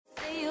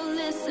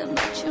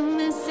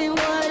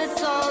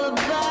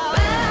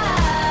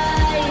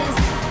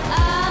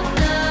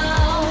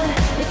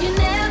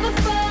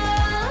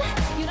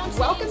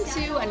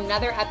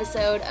another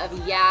episode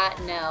of Yeah,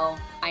 No,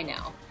 I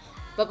Know.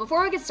 But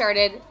before we get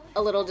started,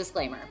 a little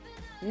disclaimer.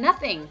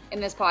 Nothing in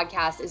this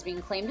podcast is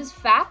being claimed as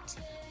fact.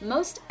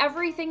 Most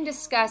everything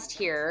discussed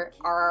here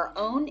are our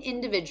own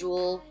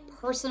individual,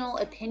 personal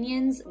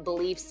opinions,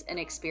 beliefs, and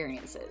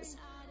experiences.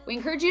 We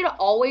encourage you to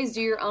always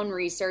do your own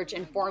research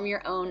and form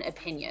your own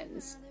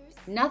opinions.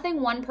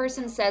 Nothing one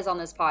person says on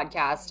this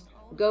podcast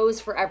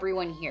goes for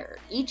everyone here.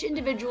 Each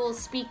individual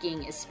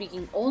speaking is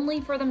speaking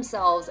only for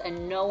themselves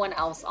and no one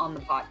else on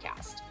the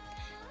podcast.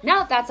 Now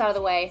that that's out of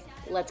the way,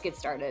 let's get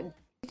started.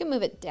 You can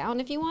move it down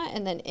if you want,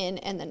 and then in,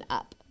 and then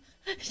up.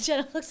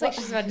 Jenna looks like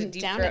she's about to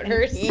deep Down throat and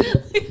hers.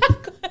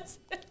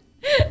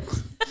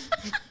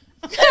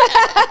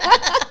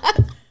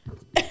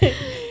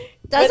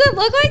 Does it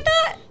look like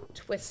that?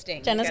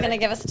 Twisting. Jenna's going to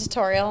give us a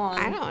tutorial on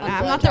I don't know. on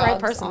I'm not the right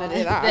blowjobs person to on do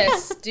it.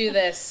 that. do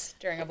this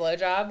during a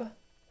blowjob.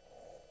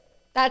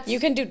 That's You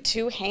can do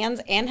two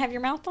hands and have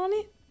your mouth on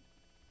it?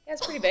 Yeah,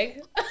 it's pretty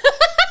big.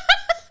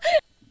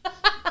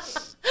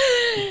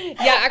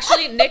 Yeah,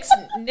 actually, Nick's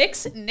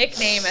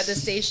nickname at the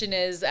station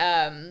is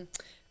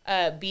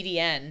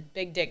BDN,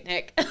 Big Dick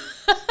Nick.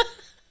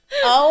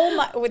 Oh,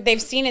 my.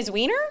 They've seen his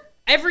wiener?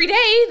 Every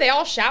day, they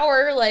all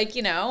shower, like,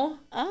 you know.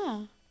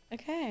 Oh,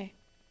 okay.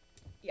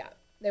 Yeah,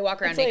 they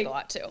walk around It's naked like- a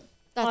lot, too.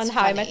 That's on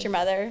How I Met funny. Your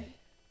Mother,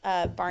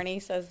 Barney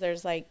says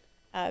there's like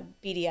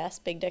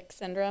BDS, big dick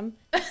syndrome.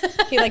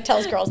 He like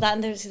tells girls that,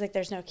 and he's like,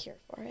 "There's no cure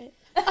for it."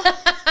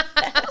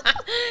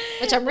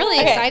 Which I'm really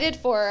Okay. excited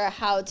for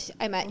How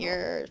I Met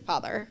Your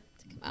Father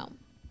to come out.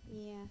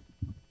 Yeah,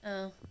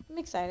 Oh, I'm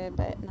excited,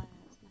 but not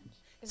as much.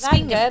 Is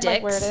Speaking of that good?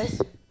 Like where it dicks.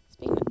 is?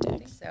 Speaking of I think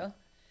dicks, so.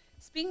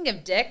 Speaking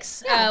of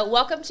dicks,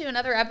 welcome to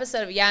another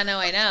episode of Yeah, No,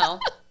 I Know.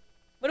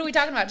 What are we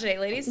talking about today,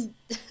 ladies?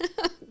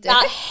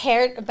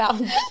 talking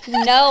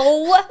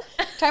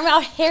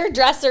about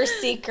hairdresser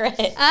secret.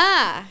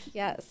 Ah,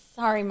 yes.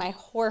 Sorry, my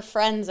whore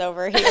friends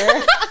over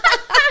here.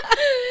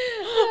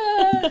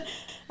 Does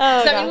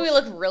Oh, that mean gosh. we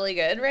look really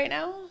good right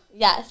now?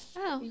 Yes.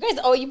 Oh. You guys,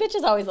 you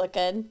bitches always look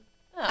good.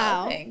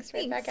 Oh, Oh, thanks.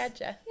 Right back at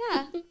you.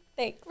 Yeah.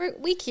 Thanks.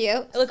 We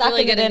cute. I look Sucking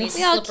really good it in in. these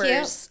We all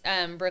slippers.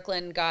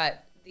 Brooklyn got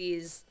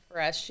these for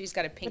us. She's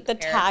got a pink With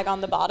the pair. tag on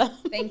the bottom.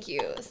 Thank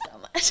you so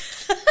much.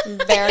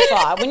 Very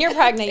claw. When you're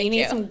pregnant, you Thank need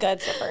you. some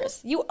good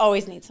slippers. You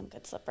always need some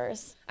good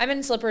slippers. I'm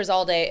in slippers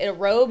all day. A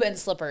robe and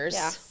slippers.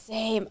 Yeah.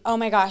 Same. Oh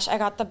my gosh, I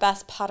got the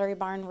best Pottery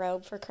Barn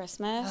robe for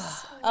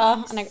Christmas.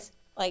 And I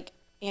like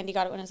Andy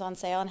got it when it was on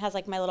sale and has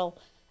like my little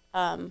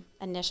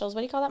initials. What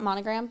do you call that?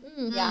 Monogram.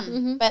 Yeah.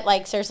 But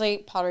like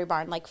seriously, Pottery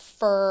Barn, like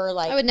fur,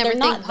 like I would never they're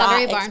think not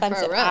Pottery that Barn for a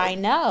expensive. robe. I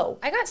know.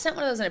 I got sent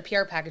one of those in a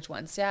PR package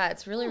once. Yeah,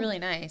 it's really, really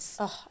nice.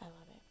 Oh, I love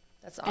it.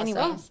 That's awesome.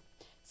 Anyways,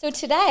 so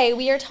today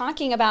we are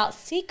talking about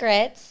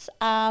secrets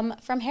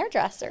from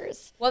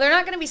hairdressers. Well, they're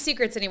not going to be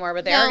secrets anymore,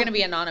 but they are No. going to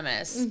be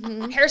anonymous.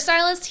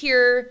 Hairstylists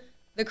hear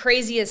the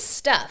craziest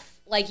stuff.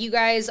 Like you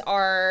guys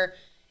are,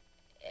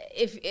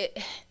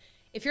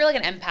 if you're like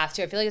an empath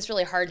too, I feel like it's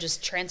really hard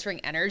just transferring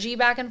energy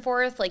back and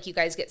forth. Like you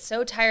guys get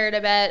so tired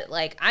of it.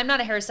 Like I'm not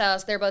a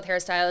hairstylist. They're both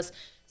hairstylists.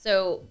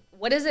 So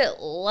what is it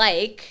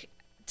like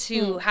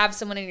to have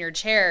someone in your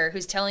chair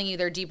who's telling you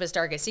their deepest,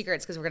 darkest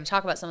secrets? Because we're going to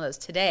talk about some of those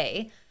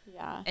today.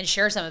 Yeah. And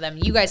share some of them.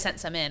 You guys sent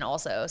some in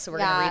also, so we're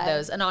going to read Yeah.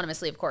 those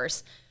anonymously, of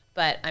course.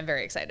 But I'm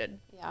very excited.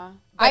 Yeah.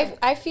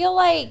 I feel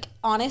like,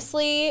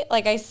 honestly,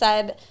 like I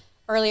said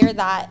earlier,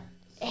 that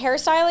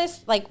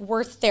hairstylists, like,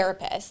 we're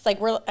therapists. Like,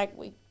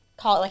 we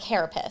call it, like,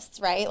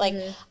 therapists, right? Like,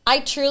 I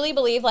truly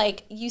believe,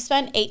 like, you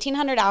spend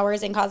 1,800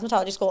 hours in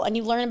cosmetology school and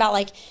you learn about,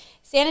 like,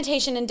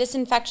 sanitation and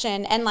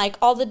disinfection and, like,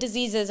 all the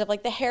diseases of,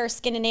 like, the hair,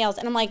 skin, and nails.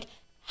 And I'm like,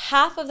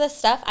 half of the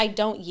stuff I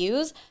don't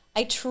use.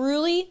 I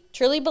truly,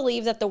 truly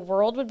believe that the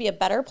world would be a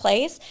better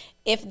place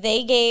if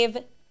they gave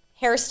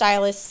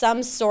hairstylists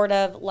some sort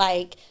of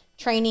like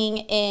training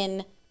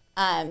in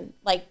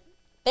like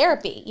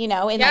therapy, you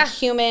know, in Yeah. like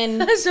human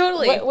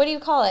Totally. what do you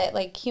call it?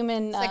 Like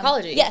human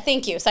Psychology. Yeah,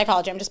 thank you.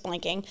 Psychology. I'm just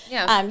blanking.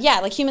 Yeah. Yeah,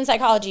 like human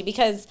psychology,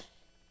 because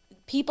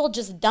people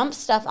just dump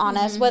stuff on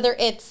us, whether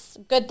it's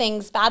good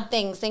things, bad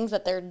things, things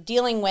that they're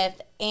dealing with.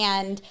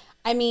 And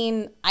I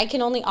mean, I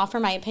can only offer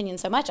my opinion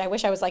so much. I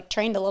wish I was like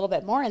trained a little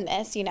bit more in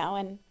this, you know,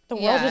 and the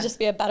world Yeah. would just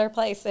be a better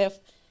place if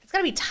It's got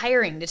to be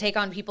tiring to take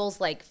on people's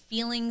like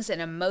feelings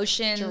and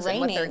emotions and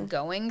what they're Draining.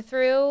 going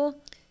through.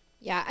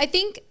 Yeah, I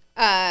think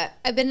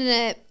I've been in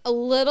it a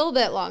little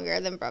bit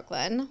longer than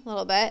Brooklyn, a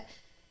little bit.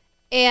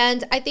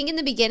 And I think in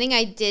the beginning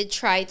I did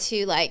try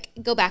to like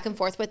go back and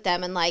forth with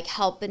them and like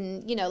help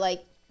and, you know,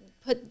 like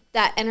put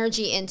that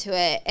energy into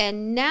it.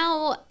 And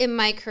now in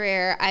my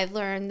career, I've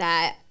learned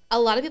that a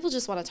lot of people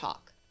just want to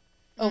talk.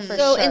 for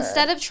So sure.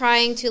 instead of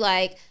trying to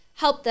like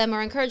help them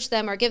or encourage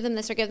them or give them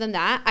this or give them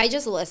that, I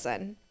just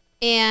listen.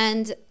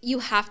 And you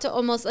have to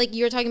almost, like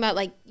you were talking about,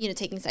 like, you know,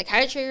 taking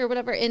psychiatry or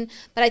whatever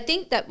but I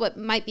think that what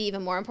might be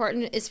even more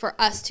important is for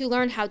us to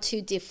learn how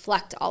to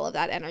deflect all of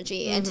that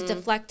energy and to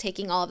deflect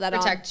taking all of that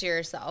Protect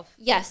yourself.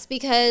 Yes,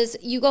 because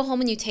you go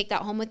home and you take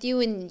that home with you,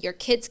 and your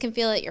kids can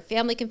feel it, your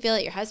family can feel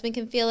it, your husband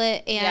can feel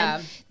it,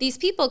 and these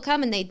people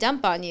come and they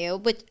dump on you,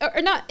 but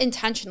or not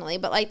intentionally,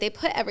 but like they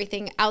put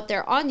everything out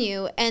there on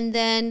you, and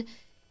then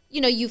you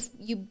know you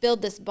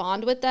build this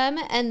bond with them,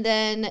 and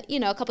then you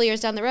know a couple of years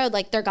down the road,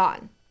 like they're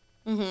gone.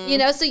 You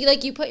know, so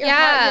you put your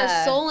heart,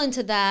 your soul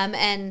into them,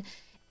 and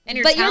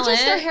your but talent. you're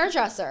just their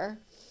hairdresser.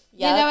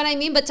 You know what I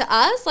mean? But to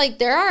us, like,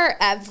 they're our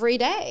every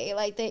day.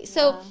 Like,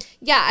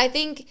 I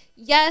think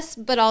yes,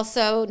 but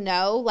also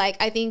no. Like,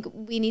 I think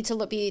we need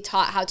to be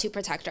taught how to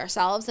protect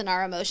ourselves and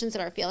our emotions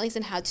and our feelings,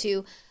 and how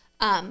to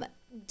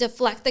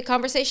deflect the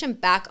conversation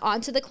back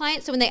onto the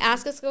client. So when they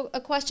ask us a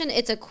question,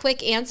 it's a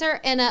quick answer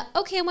and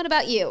okay, and what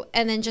about you?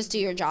 And then just do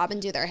your job and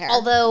do their hair.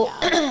 Although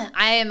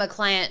I am a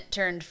client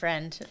turned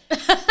friend.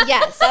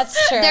 Yes,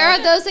 that's true. There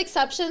are those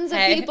exceptions of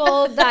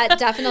people that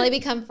definitely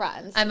become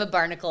friends. I'm a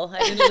barnacle. I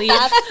didn't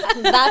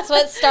leave. That's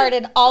what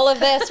started all of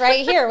this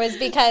right here, was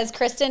because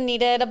Kristen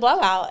needed a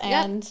blowout,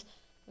 and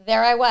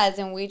there I was,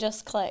 and we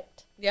just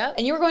clicked. Yep.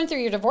 And you were going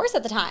through your divorce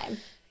at the time.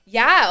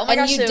 Yeah. Oh my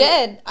gosh. And you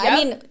did. I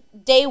mean,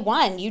 day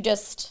one, you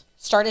just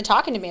started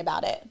talking to me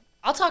about it.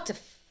 I'll talk to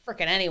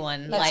freaking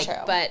anyone. That's true.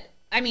 But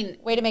I mean,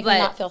 way to make me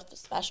not feel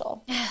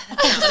special.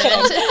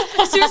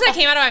 As soon as that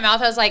came out of my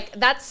mouth, I was like,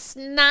 "That's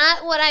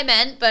not what I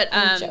meant." But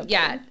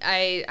yeah,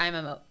 I'm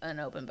an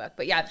open book.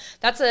 But yeah,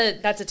 that's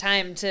a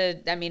time to.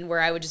 I mean, where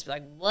I would just be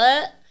like,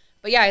 "What?"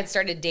 But yeah, I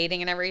started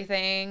dating and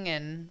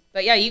everything,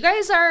 but yeah, you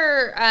guys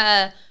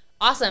are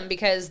awesome,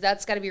 because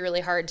that's got to be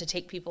really hard to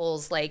take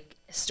people's like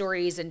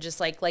stories and just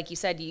like you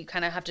said, you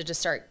kind of have to just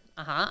start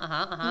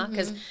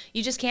because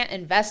you just can't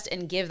invest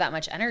and give that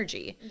much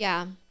energy.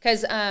 Yeah.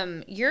 Because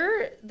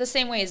you're the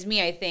same way as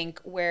me, I think,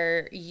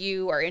 where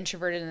you are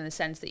introverted in the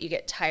sense that you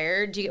get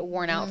tired, you get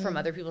worn out from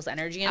other people's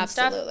energy and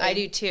stuff. I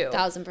do too.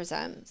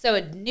 1000%. So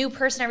a new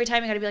person every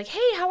time, you got to be like,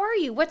 hey, how are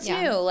you? What's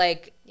new?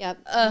 Like, yep.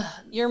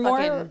 You're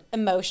more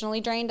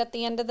emotionally drained at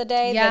the end of the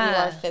day than you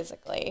are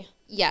physically.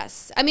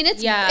 Yes. I mean,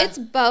 it's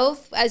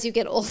both as you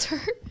get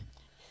older.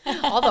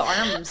 All the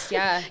arms,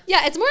 yeah.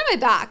 Yeah, it's more on my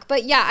back.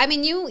 But yeah, I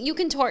mean, you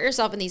contort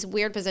yourself in these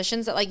weird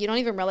positions that like you don't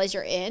even realize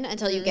you're in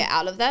until you get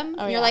out of them.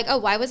 And you're like, oh,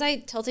 why was I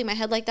tilting my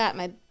head like that?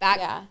 My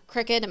back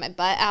crooked and my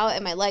butt out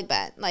and my leg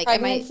bent. Like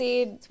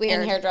pregnancy it's weird.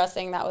 and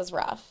hairdressing, that was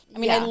rough. I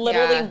mean, I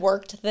literally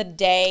worked the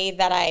day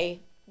that I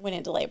went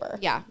into labor.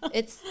 Yeah,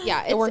 it's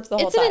works the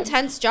whole time. An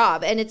intense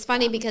job, and it's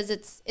funny because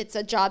it's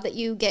a job that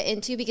you get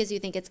into because you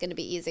think it's going to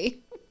be easy.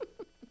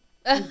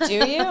 Do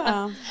you?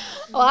 Oh.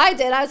 Well, I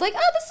did. I was like,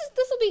 oh,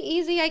 this will be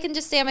easy. I can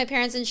just stay on my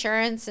parents'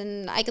 insurance,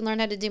 and I can learn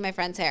how to do my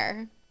friend's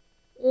hair.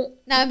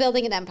 Now I'm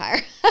building an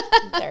empire.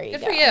 There you go.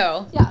 Good for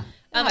you. Yeah.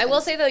 I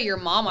will say, though, your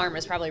mom arm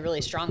is probably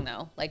really strong,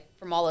 though. Like,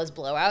 from all those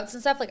blowouts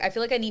and stuff. Like, I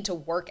feel like I need to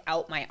work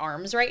out my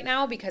arms right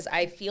now because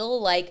I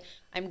feel like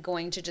I'm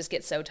going to just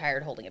get so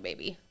tired holding a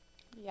baby.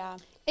 Yeah.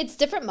 It's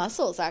different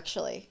muscles,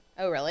 actually.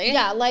 Oh, really?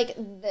 Yeah, like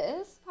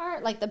this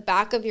part, like the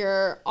back of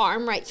your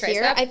arm right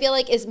here, I feel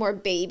like is more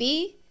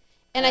baby.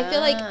 And I feel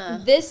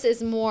like this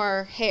is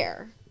more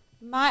hair.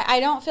 I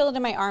don't feel it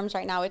in my arms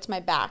right now. It's my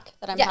back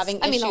that I'm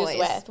having issues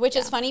with, which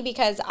is funny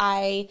because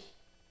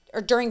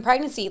during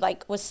pregnancy,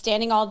 like was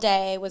standing all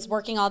day, was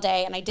working all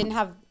day, and I didn't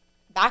have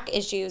back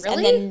issues.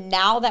 Really? And then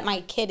now that my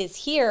kid is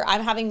here,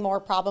 I'm having more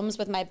problems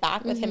with my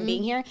back with him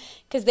being here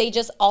because they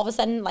just all of a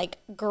sudden like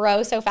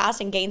grow so fast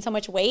and gain so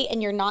much weight,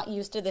 and you're not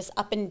used to this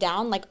up and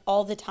down like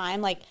all the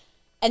time. Like,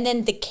 and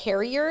then the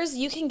carriers,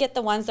 you can get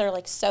the ones that are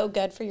like so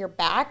good for your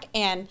back.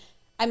 And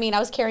I mean, I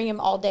was carrying him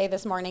all day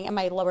this morning, and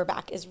my lower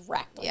back is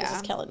wrecked. Like, this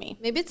is killing me.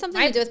 Maybe it's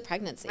something to do with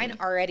pregnancy. Mine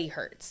already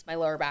hurts. My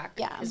lower back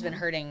has been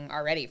hurting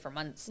already for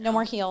months. No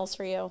more heels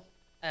for you.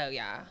 Oh,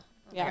 yeah.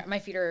 Yeah. My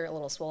feet are a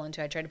little swollen,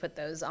 too. I tried to put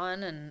those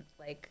on, and,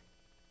 like,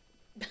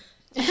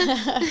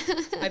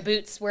 my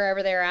boots,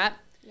 wherever they're at.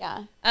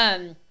 Yeah.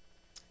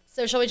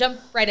 So shall we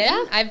jump right in?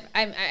 Yeah.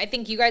 I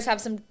think you guys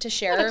have some to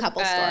share. I have a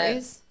couple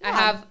stories. I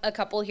have a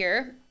couple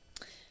here.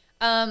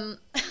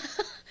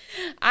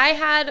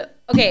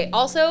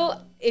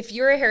 Also, if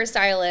you're a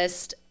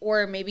hairstylist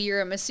or maybe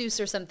you're a masseuse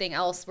or something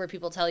else where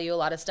people tell you a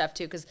lot of stuff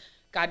too, because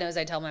God knows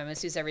I tell my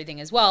masseuse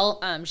everything as well.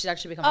 She's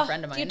actually become a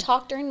friend of mine. Do you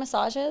talk during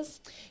massages?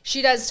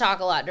 She does talk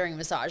a lot during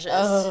massages.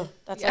 Oh,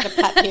 that's like a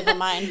pet peeve of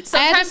mine.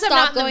 Sometimes I'm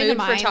not in the mood for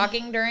mine.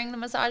 talking during the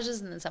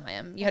massages, and then some I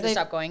am. You had to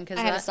stop going because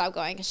I had to stop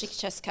going because she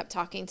just kept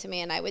talking to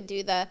me, and I would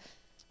do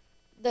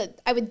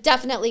I would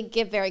definitely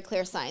give very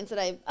clear signs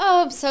that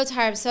I'm so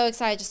tired, I'm so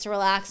excited just to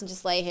relax and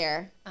just lay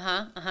here.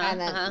 And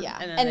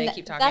then they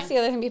keep talking. That's the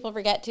other thing people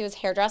forget too is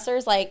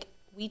hairdressers. Like,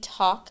 we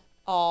talk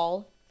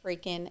all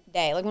freaking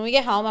day. Like, when we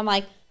get home, I'm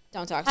like,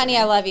 don't talk to honey, me.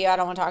 I love you. I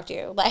don't want to talk to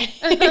you. Like,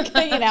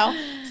 you know?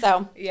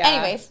 So,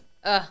 anyways.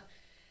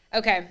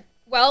 Okay.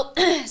 Well,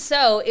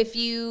 so if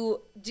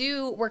you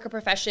do work a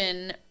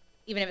profession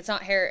even if it's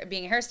not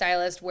being a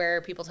hairstylist,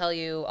 where people tell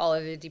you all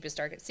of the deepest,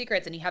 darkest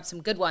secrets, and you have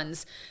some good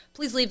ones,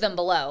 please leave them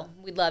below.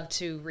 We'd love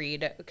to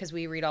read, because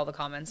we read all the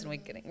comments, and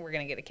we're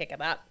going to get a kick at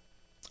that.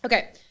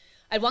 Okay.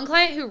 I had one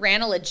client who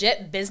ran a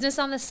legit business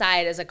on the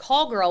side as a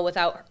call girl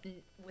without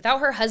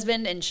her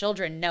husband and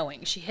children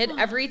knowing. She hid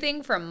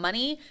everything from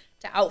money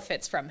to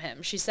outfits from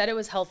him. She said it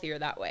was healthier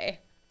that way.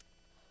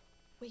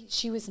 Wait,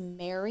 she was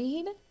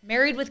married?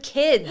 Married with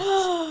kids.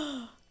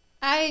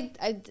 I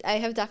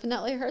have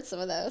definitely heard some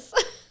of those.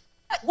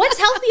 What's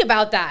healthy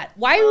about that?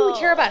 Why do we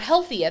care about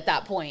healthy at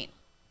that point?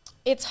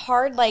 It's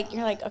hard. Like,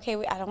 you're like, okay,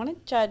 I don't want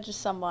to judge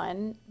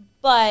someone,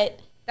 but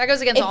That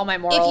goes against all my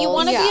morals. if you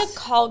want to be a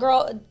call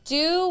girl,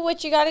 do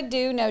what you got to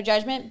do. No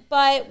judgment.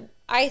 But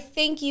I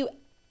think you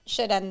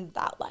should end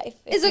that life.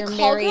 Is a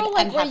call girl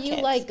like where you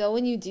like go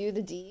and you do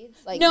the deeds?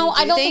 Like no, you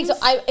do I don't things? think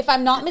so. If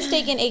I'm not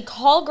mistaken, a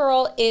call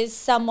girl is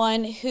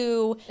someone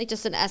who, Like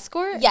just an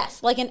escort?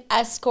 yes, like an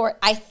escort.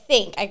 I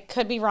think I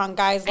could be wrong,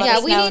 guys. Let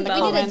us we know need in the we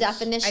need a comments.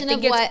 definition I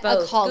of think it's what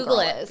both. a call Google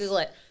girl it. is. Google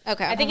it.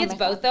 Okay. I think it's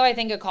both, though. I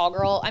think a call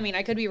girl, I mean,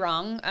 I could be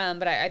wrong,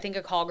 but I think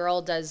a call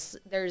girl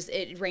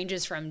it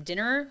ranges from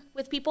dinner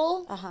with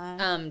people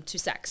to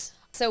sex.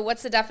 So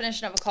what's the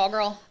definition of a call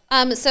girl?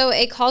 So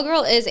a call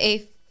girl is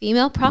a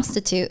female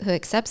prostitute who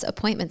accepts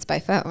appointments by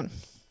phone.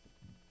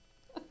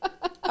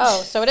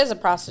 Oh, so it is a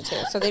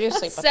prostitute. So they do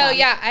sleep with So them.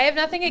 yeah, I have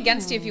nothing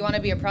against you if you want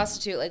to be a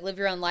prostitute, like live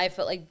your own life,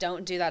 but like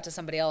don't do that to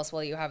somebody else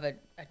while you have like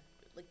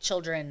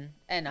children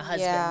and a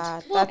husband.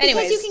 Yeah, Well, that's-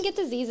 because you can get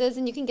diseases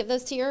and you can give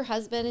those to your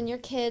husband and your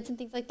kids and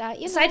things like that.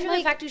 You Aside know, from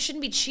the fact you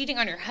shouldn't be cheating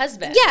on your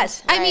husband.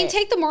 yes, I mean Right.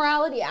 take the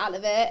morality out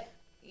of it.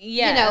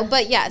 Yeah. You know,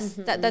 but yes,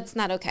 that's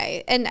not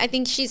okay. And I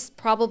think she's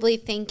probably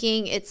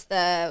thinking it's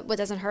the what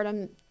doesn't hurt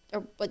him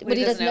or what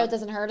he doesn't know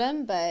doesn't hurt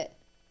him, but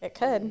it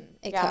could.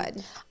 it Yeah.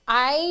 could.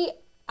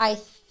 I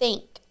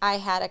think I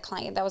had a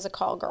client that was a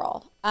call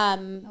girl.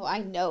 Oh, I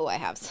know I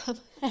have some.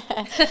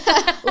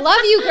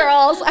 Love you,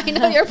 girls. I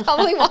know you're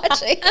probably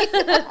watching.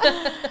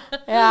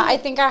 Yeah, I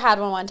think I had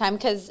one time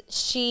because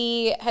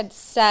she had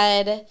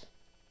said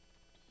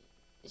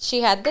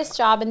she had this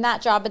job and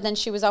that job, but then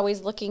she was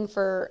always looking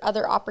for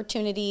other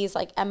opportunities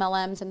like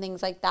MLMs and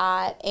things like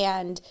that.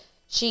 And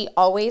she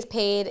always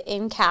paid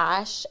in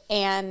cash,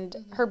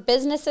 and her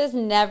businesses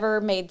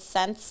never made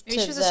sense. Maybe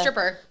she was a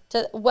stripper.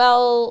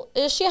 Well,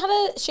 she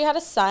had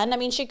a son. I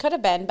mean, she could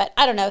have been, but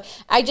I don't know.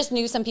 I just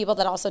knew some people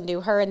that also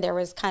knew her, and there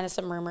was kind of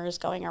some rumors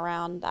going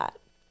around that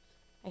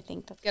I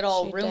think that's Good what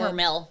old she rumor did.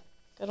 mill.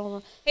 Good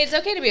old. Hey, it's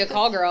okay to be a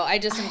call girl. I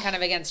just am kind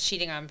of against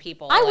cheating on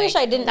people. I wish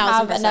I didn't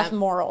have 1000%. enough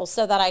morals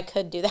so that I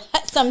could do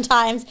that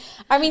sometimes.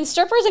 I mean,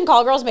 strippers and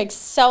call girls make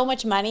so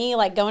much money,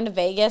 like going to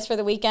Vegas for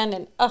the weekend,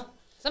 and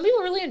Some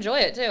people really enjoy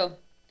it too.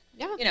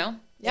 Yeah. You know?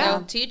 Yeah.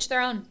 So to each their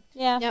own.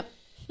 yeah. Yep.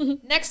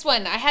 Next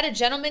one. I had a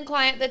gentleman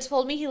client that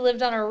told me he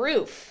lived on a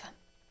roof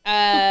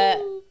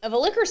of a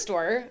liquor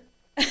store.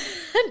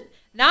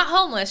 Not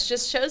homeless,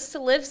 just chose to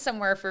live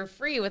somewhere for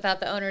free without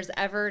the owners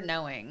ever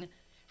knowing.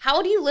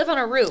 How do you live on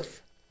a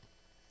roof?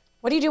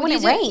 What do you do when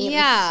it rains?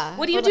 Yeah.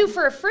 What do you do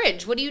for a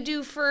fridge? What do you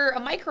do for a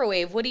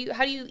microwave?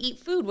 How do you eat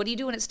food? What do you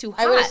do when it's too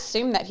hot? I would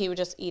assume that he would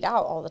just eat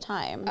out all the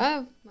time.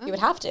 Oh. He would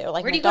have to,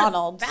 like Where do you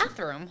McDonald's. go to the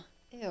bathroom?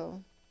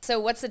 Ew. So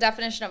what's the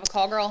definition of a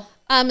call girl?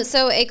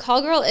 So a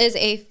call girl is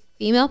a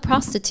female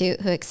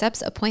prostitute who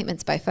accepts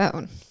appointments by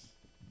phone.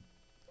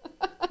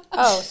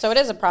 Oh, so it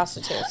is a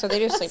prostitute. So they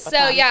do sleep with So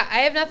them. yeah, I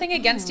have nothing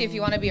against you if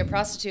you want to be a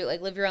prostitute, like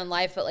live your own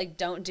life, but like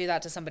don't do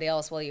that to somebody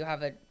else while you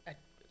have like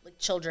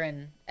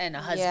children and a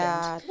husband.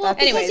 Yeah. Well, that's-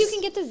 because you Anyways.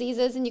 can get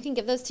diseases and you can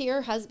give those to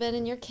your husband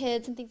and your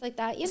kids and things like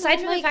that. You Aside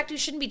know, from like, the fact you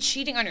shouldn't be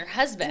cheating on your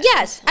husband.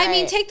 yes, I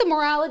mean Right. take the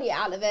morality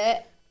out of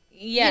it.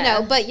 Yeah. You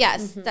know, but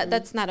yes,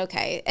 that's not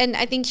okay. And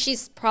I think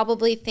she's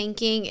probably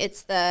thinking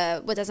it's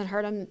the what doesn't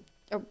hurt him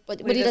or what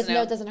he doesn't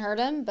know doesn't hurt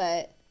him,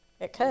 but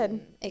It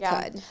could. it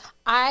Yeah. could.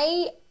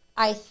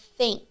 I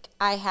think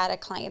I had a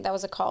client that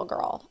was a call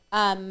girl.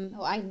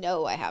 Oh, I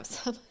know I have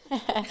some.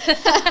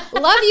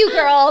 Love you,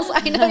 girls.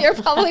 I know you're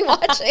probably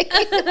watching.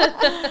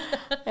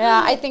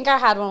 Yeah, I think I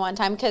had one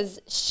time because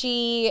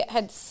she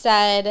had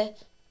said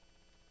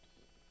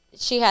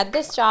she had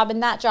this job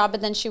and that job,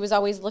 but then she was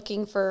always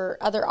looking for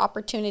other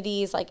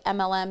opportunities like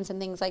MLMs and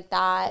things like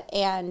that.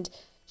 And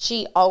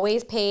she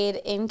always paid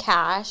in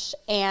cash,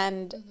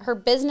 and her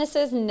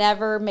businesses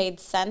never made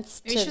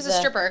sense. Maybe she was a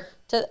stripper.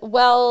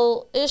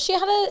 Well, she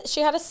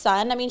had a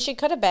son. I mean, she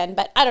could have been,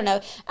 but I don't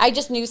know. I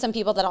just knew some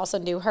people that also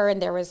knew her, and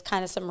there was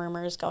kind of some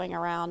rumors going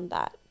around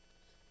that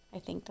I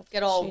think that's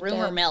Good what old she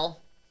rumor did. mill.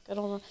 Good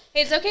old.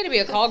 Hey, it's okay to be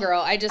a call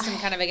girl. I just am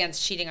kind of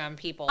against cheating on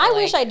people. I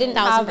wish I didn't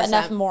have 1000%.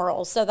 enough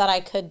morals so that I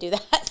could do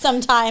that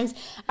sometimes.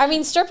 I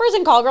mean, strippers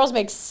and call girls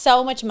make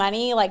so much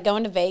money, like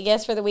going to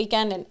Vegas for the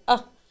weekend, and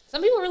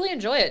Some people really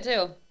enjoy it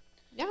too.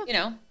 Yeah. You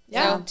know?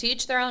 Yeah. So to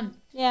each their own.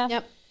 yeah.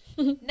 Yep.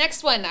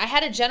 Next one. I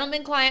had a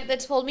gentleman client that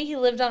told me he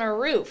lived on a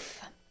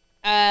roof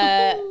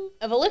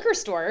of a liquor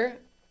store.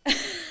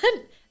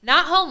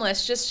 Not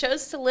homeless, just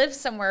chose to live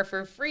somewhere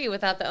for free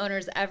without the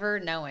owners ever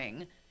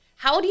knowing.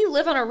 How do you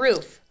live on a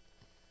roof?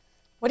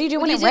 What do you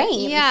do when it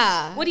rains?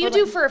 Yeah. What do you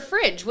do for a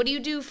fridge? What do you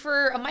do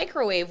for a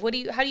microwave?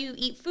 How do you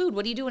eat food?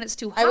 What do you do when it's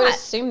too hot? I would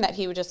assume that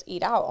he would just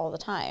eat out all the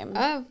time.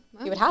 Oh.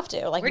 He would have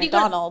to, like Where do you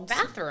McDonald's. go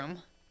to the bathroom?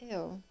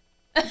 Ew.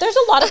 There's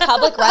a lot of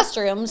public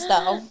restrooms,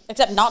 though,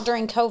 except not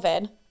during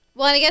COVID.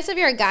 Well, and I guess if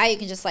you're a guy, you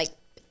can just like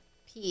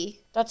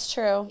pee. That's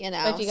true. You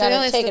know, But if you so got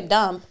only to take a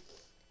dump,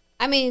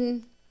 I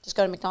mean, just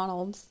go to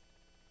McDonald's.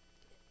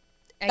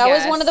 I That was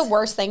guess. one of the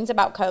worst things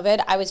about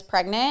COVID. I was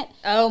pregnant.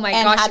 Oh my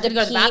and gosh, had you couldn't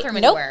go to the pee. bathroom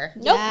Nope. anywhere.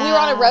 Nope. We were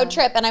on a Yeah. road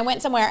trip and I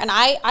went somewhere and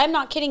I'm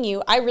not kidding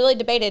you. I really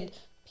debated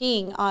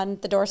peeing on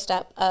the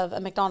doorstep of a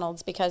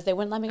McDonald's because they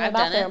wouldn't let me go to I've the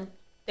done bathroom. it.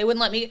 They wouldn't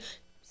let me.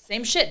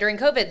 Same shit during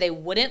COVID. They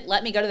wouldn't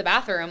let me go to the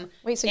bathroom.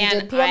 Wait, so you and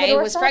did pee on the I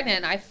was doorstep? pregnant.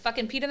 And I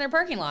fucking peed in their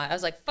parking lot. I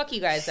was like, "Fuck you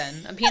guys, then.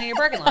 I'm peeing in your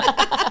parking lot. You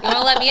want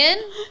to let me in?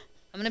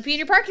 I'm gonna pee in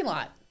your parking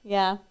lot."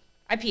 Yeah.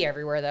 I pee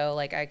everywhere though.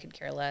 Like I could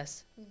care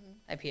less.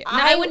 I pee. No,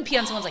 I- I wouldn't pee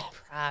on someone's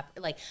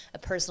like a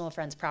personal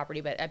friend's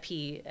property, but I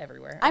pee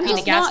everywhere. I I'm pee in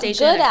just a gas not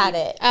station. good I at pee-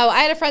 it. oh, I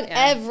had a friend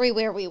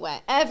everywhere we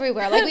went.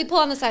 Everywhere. Like we pull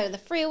on the side of the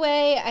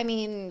freeway. I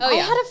mean, Oh, I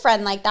yeah. had a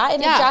friend like that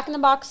in Yeah. a Jack in the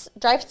Box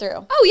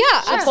drive-through. oh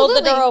yeah, She absolutely.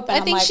 pulled the door open. I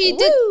I'm think like, she woo.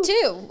 did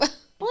too.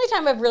 Only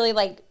time I've really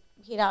like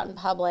peed out in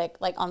public,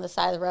 like on the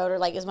side of the road, or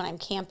like is when I'm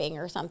camping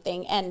or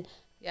something. And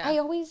Yeah. I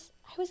always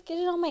get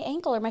it on my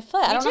ankle or my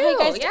foot. I Me don't know how you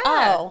too, guys do. yeah.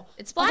 Oh,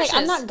 It I was like,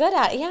 I'm splashes. not good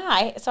at it.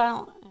 Yeah, so I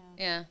don't.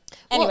 Yeah.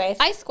 Anyways,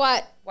 Well, I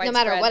squat no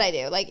matter Widespread. what I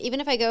do. Like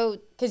even if I go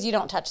because you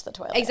don't touch the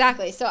toilet.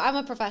 exactly. So I'm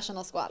a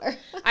professional squatter.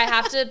 I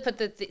have to put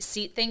the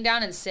seat thing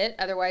down and sit.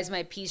 Otherwise,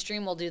 my pee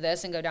stream will do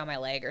this and go down my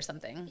leg or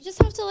something. You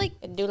just have to like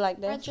Do like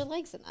spread this. your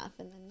legs enough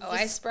and then Oh,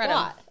 just I spread 'em.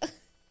 squat.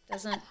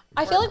 Doesn't.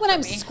 I feel work like when for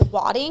I'm me.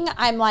 squatting,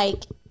 I'm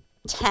like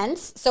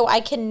tense, so I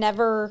can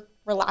never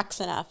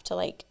relax enough to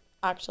like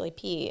actually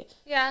pee.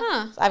 Yeah.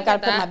 Huh. So I've I got to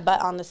get put my that.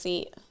 butt on the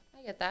seat.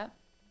 I get that.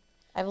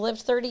 I've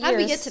lived 30 How years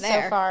did we get to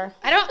there? so far.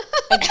 I don't.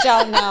 I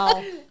don't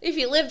know. If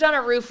you lived on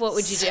a roof, what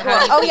would you do? How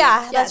do you Oh pee?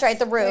 yeah, Yes, that's right.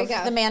 The there you roof.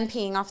 go. The man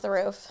peeing off the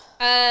roof.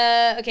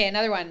 Okay,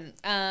 another one.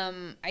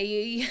 I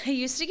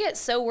used to get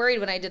so worried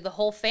when I did the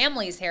whole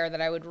family's hair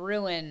that I would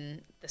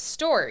ruin the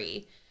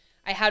story.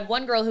 I had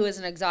one girl who was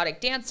an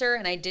exotic dancer,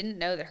 and I didn't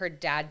know that her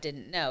dad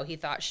didn't know. He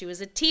thought she was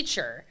a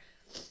teacher.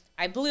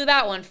 I blew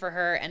that one for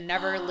her and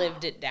never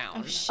lived it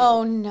down.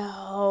 Oh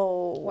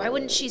no. Why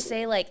wouldn't she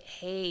say like,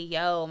 "Hey,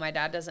 yo, my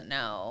dad doesn't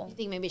know"? I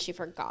think maybe she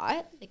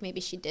forgot. Like maybe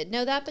she did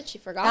know that, but she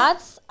forgot.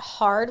 That's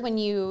hard when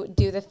you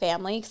do the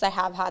family because I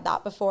have had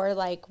that before,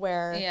 like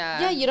where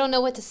yeah, you don't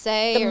know what to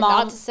say the or mom,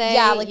 not to say.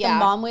 yeah, like the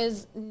mom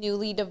was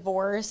newly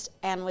divorced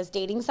and was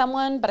dating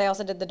someone, but I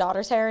also did the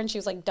daughter's hair, and she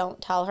was like, "Don't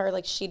tell her,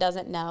 like she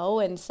doesn't know,"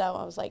 and so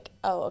I was like,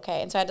 "Oh,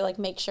 okay," and so I had to like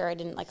make sure I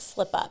didn't like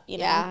slip up, you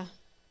know. Yeah.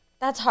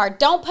 That's hard.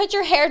 Don't put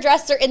your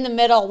hairdresser in the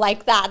middle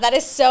like that. That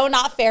is so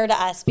not fair to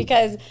us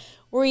because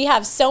we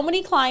have so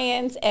many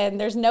clients and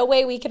there's no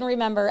way we can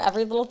remember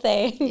every little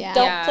thing. Yeah.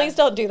 Yeah. Please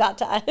don't do that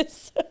to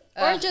us.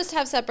 Or just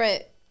have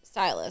separate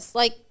stylists.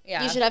 Like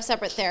Yeah. you should have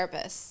separate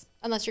therapists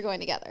unless you're going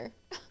together.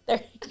 There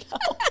you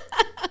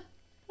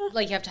go.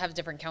 Like you have to have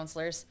different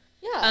counselors.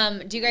 Yeah.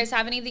 Do you guys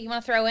have any that you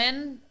want to throw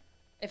in?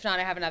 If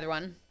not, I have another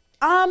one.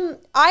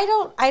 I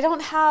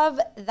don't have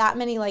that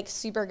many like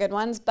super good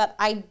ones, but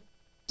I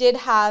did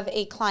have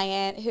a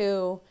client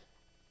who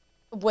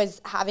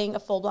was having a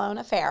full-blown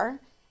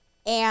affair,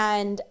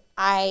 and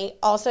I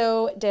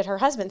also did her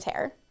husband's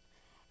hair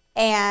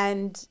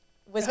and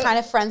was kind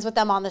of friends with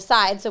them on the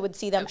side, so would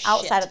see them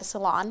outside shit. of the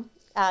salon,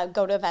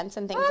 go to events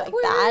and things like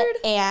Awkward. that,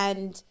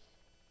 and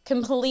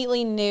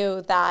completely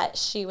knew that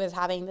she was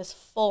having this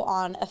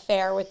full-on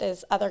affair with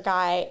this other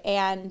guy,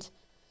 and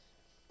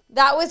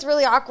that was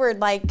really awkward,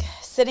 like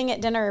sitting at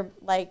dinner,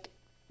 like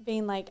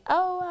being like,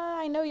 "Oh,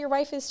 I know your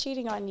wife is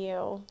cheating on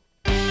you."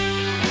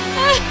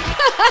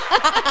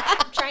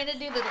 I'm trying to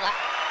do the.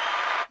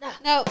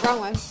 No, wrong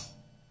one.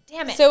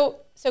 Damn it. So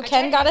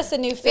Ken tried. got us a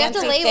new We have to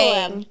fancy label thing.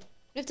 them.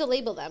 We have to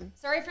label them.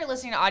 Sorry for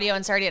listening to audio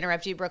and sorry to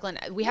interrupt you, Brooklyn.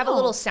 We have a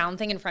little sound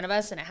thing in front of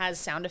us and it has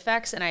sound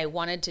effects and I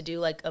wanted to do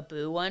like a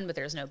boo one, but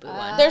there's no boo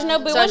one. There's no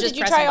boo So I one. was just Did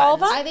you pressing try all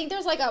of buttons. them? I think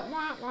there's like a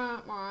wah, wah,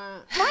 wah.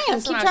 Ryan,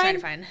 That's keep what I was trying trying. to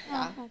find.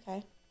 Oh,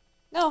 okay.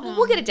 No.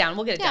 We'll get it down.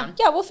 We'll get it down.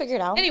 Yeah, we'll figure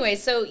it out. Anyway,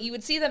 so you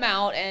would see them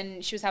out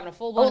and she was having a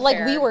full blown Oh, like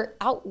affair. we were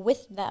out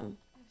with them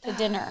to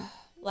dinner.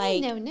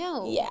 Like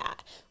No. yeah,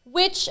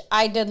 which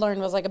I did learn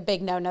was like a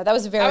big no-no. That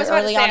was I very was about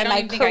to early say, on I in don't my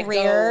even think I'd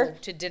career. go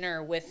to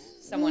dinner with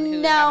someone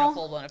who's No. having a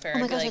full blown affair. Oh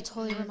my I'd be gosh, like, it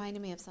totally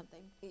reminded me of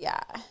something.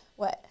 Yeah.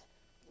 What?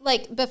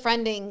 Like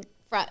befriending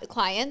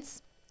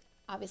clients.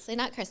 Obviously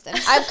not Kristen.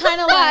 I've kind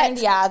of learned.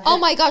 Yeah. Oh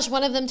my gosh,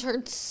 one of them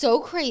turned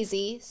so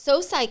crazy, so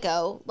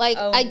psycho. Like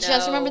Oh, I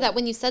just no. remember that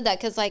when you said that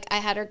because like I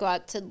had her go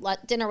out to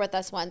dinner with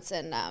us once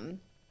and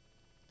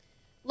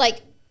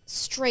like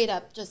straight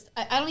up just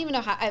I don't even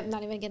know how. I'm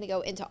not even going to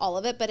go into all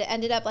of it, but it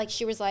ended up like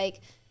she was like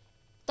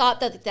thought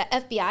that the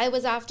FBI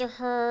was after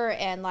her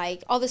and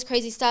like all this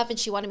crazy stuff, and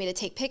she wanted me to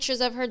take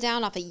pictures of her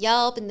down off of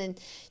Yelp, and then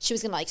she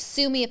was gonna like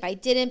sue me if I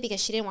didn't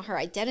because she didn't want her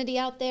identity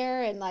out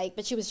there, and like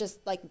but she was just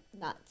like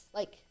nuts.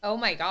 Like oh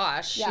my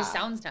gosh, Yeah. she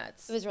sounds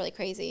nuts. it was really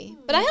crazy.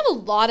 But I have a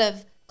lot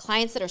of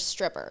clients that are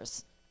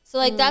strippers. So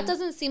like that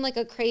doesn't seem like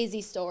a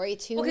crazy story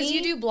to me. Because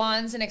you do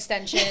blondes and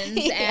extensions,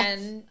 Yes.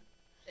 and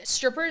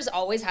strippers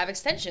always have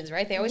extensions,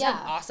 right? They always have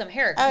awesome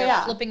hair. 'Cause Oh, they're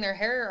yeah. flipping their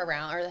hair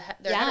around or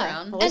their head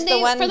around. At least And the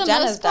they, one for the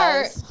Jenna's most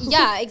part, does.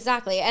 yeah,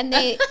 exactly. And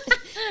they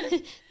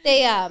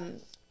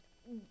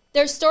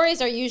their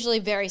stories are usually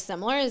very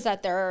similar. Is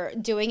that they're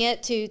doing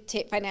it to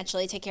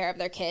financially take care of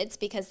their kids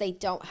because they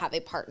don't have a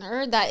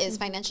partner that is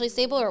financially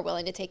stable or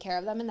willing to take care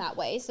of them in that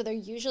way. So they're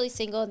usually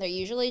single and they're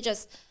usually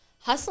just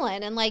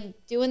hustling and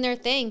like doing their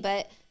thing.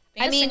 But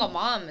Being I a mean, single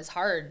mom is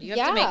hard. You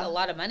have to make Yeah. a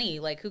lot of money.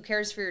 Like, who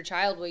cares for your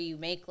child where you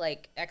make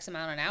like X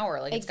amount an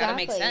hour? Like, it's got to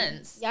make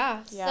sense.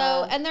 Yeah. Yeah.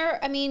 So, and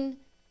I mean,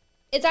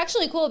 it's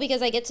actually cool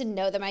because I get to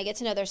know them. I get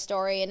to know their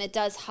story, and it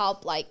does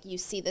help. Like, you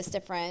see this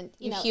different,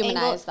 You know,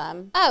 humanize angle.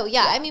 them. Oh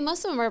yeah. I mean,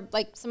 most of them are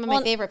like some of my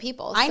Well, favorite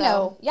people. I so-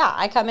 know. Yeah,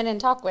 I come in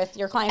and talk with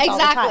your clients all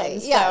the Exactly.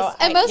 time. Yes. So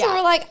And most of them yeah.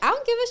 are like, I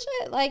don't give a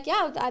shit. Like,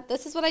 yeah,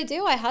 this is what I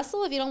do. I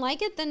hustle. If you don't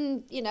like it,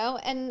 then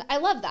and I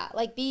love that.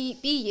 Like, be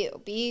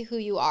you. Be who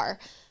you are.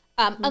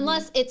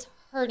 Unless it's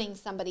hurting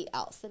somebody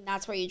else, and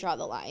that's where you draw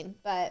the line.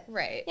 But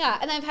Right. yeah,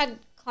 and I've had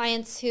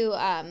clients who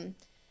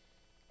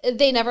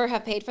they never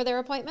have paid for their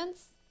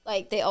appointments.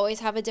 Like, they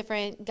always have a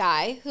different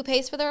guy who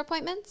pays for their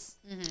appointments.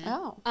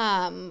 Oh.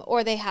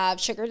 Or they have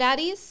sugar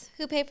daddies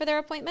who pay for their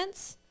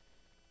appointments.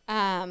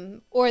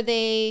 Or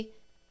they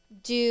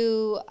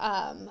do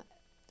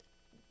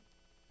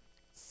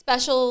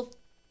special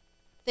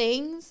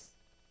things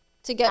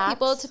to get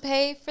people Acts? to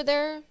pay for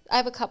their. I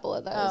have a couple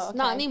of those. Oh,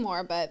 Not okay.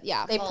 anymore, but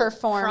yeah. They Called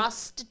perform.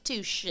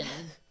 prostitution.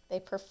 They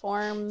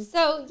perform.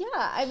 So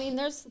yeah, I mean,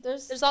 there's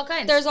There's all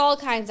kinds. there's all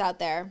kinds out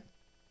there.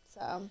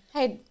 So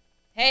Hey,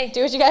 Hey,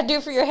 do what you got to do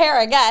for your hair,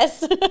 I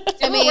guess. do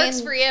what mean- works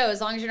for you as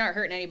long as you're not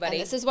hurting anybody.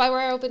 and this is why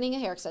we're opening a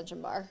hair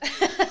extension bar.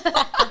 You're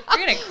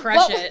gonna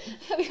crush it.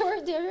 Did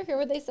you ever hear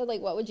what they said? Like,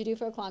 what would you do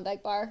for a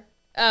Klondike bar?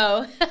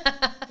 Oh.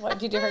 What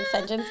do you do for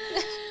extensions?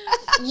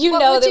 You What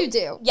know would that, you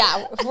do?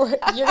 Yeah,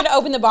 you're gonna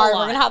open the bar. And we're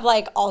lot. gonna have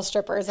like all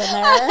strippers in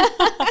there.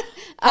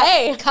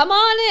 Hey, Come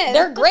on in.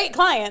 they're great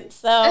clients.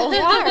 So They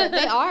are.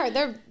 They are.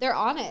 They're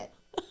on it.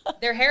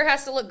 Their hair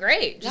has to look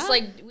great. Just Yeah.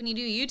 like when you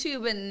do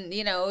YouTube and,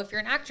 if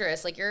you're an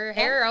actress, like your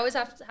hair always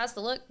has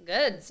to look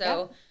good.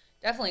 So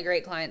definitely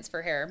great clients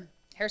for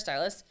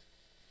hairstylists.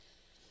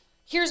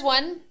 Here's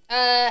one.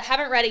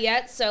 Haven't read it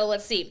yet, so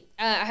let's see.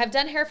 I have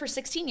done hair for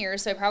 16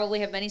 years, so I probably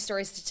have many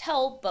stories to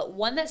tell, but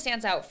one that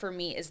stands out for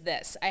me is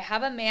this. I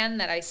have a man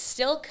that I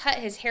still cut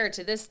his hair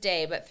to this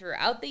day, but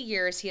throughout the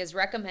years, he has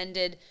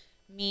recommended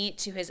me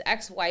to his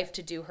ex-wife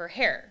to do her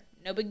hair.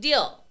 No big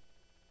deal.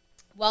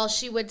 Well,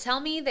 she would tell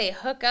me they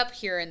hook up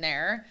here and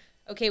there.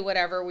 Okay,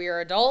 whatever, we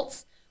are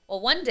adults. Well,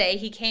 one day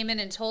he came in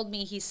and told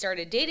me he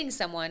started dating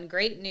someone.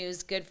 Great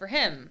news, good for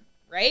him,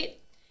 right?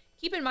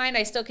 Keep in mind,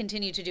 I still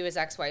continue to do his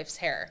ex-wife's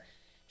hair.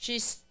 She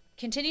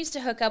continues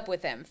to hook up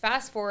with him.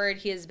 Fast forward,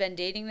 he has been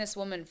dating this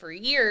woman for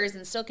years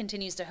and still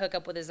continues to hook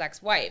up with his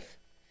ex-wife.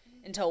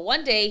 Until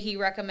one day he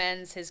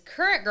recommends his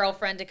current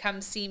girlfriend to come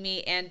see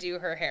me and do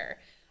her hair.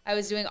 I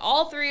was doing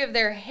all three of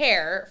their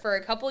hair for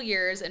a couple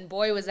years, and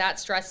boy, was that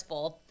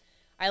stressful.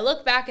 I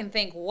look back and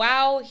think,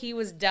 wow, he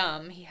was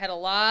dumb. He had a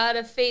lot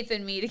of faith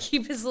in me to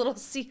keep his little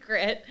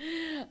secret.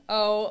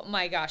 Oh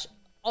my gosh.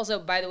 Also,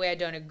 by the way, I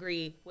don't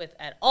agree with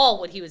at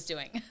all what he was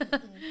doing.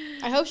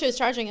 I hope she was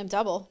charging him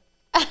double.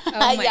 Oh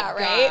my Yeah,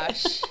 right?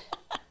 gosh.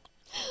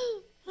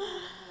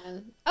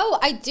 Oh,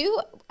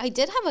 I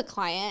did have a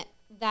client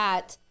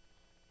that,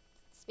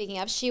 speaking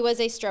of, she was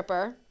a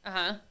stripper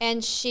Uh-huh.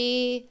 and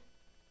she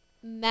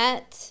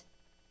met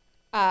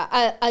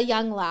a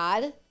young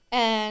lad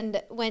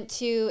and went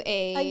to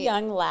a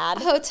young lad.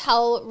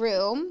 hotel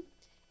room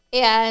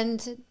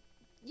and,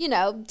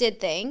 did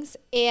things.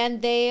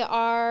 And they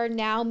are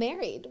now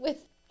married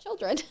with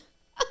children.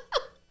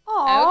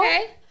 Aw,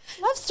 Okay.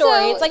 love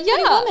story. So, It's like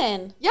Pretty yeah.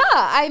 Woman. Yeah,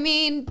 I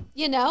mean,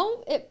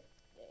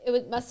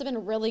 must have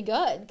been really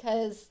good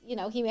because,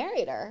 he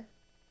married her.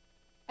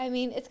 I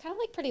mean, it's kind of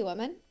like Pretty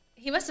Woman.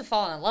 He must have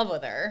fallen in love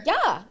with her.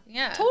 Yeah.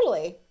 Yeah.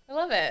 Totally. I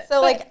love it.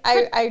 So like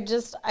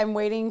I'm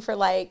waiting for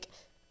like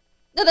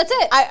No, that's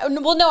it.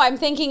 I'm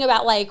thinking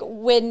about like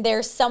when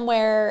they're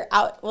somewhere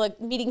out like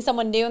meeting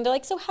someone new and they're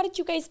like, so how did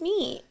you guys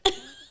meet?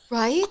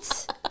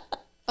 Right?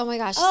 Oh my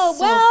gosh. Oh,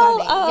 so well,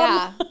 funny.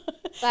 Yeah.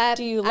 But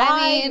Do you lie?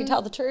 Do I you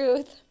tell the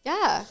truth?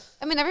 yeah.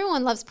 I mean,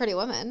 everyone loves Pretty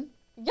Woman.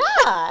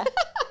 Yeah.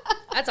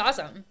 That's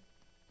awesome.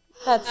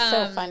 That's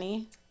so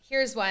funny.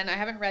 Here's one. I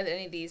haven't read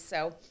any of these,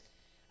 so.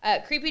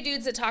 Creepy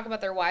dudes that talk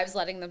about their wives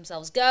letting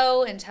themselves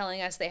go and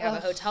telling us they have a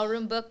hotel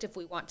room booked if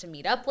we want to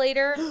meet up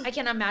later. I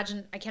cannot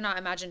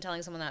imagine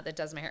telling someone that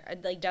does my hair.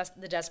 Like,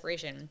 the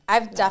desperation.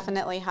 I've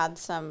definitely had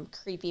some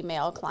creepy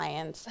male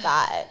clients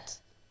that,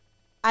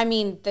 I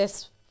mean,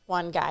 this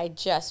one guy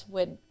just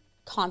would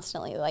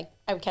constantly, like,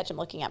 I would catch him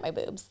looking at my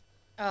boobs.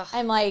 Ugh.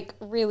 I'm like,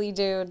 really,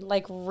 dude?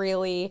 Like,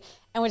 really?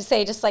 And would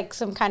say just, like,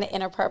 some kind of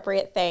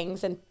inappropriate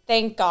things. And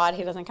thank God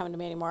he doesn't come to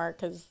me anymore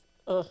because,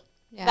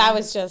 Yeah. that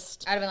was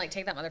just, I'd have been like,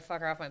 take that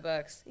motherfucker off my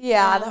books.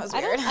 yeah, that was I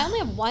weird. only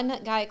have one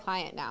guy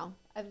client now.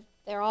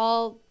 They're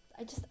all,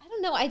 I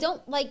don't know. I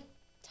don't like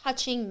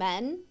touching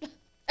men.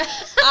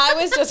 I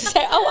was just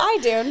saying, oh,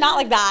 I do. Not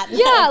like that.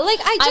 Yeah, like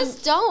I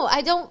just don't.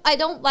 I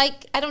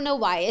don't know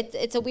why.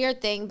 It's a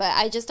weird thing, but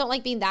I just don't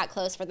like being that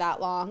close for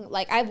that long.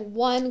 Like I have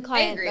one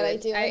client that I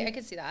do. I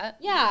can see that.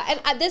 Yeah,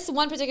 and this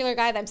one particular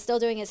guy that I'm still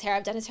doing his hair,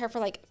 I've done his hair for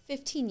like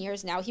 15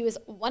 years now. He was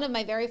one of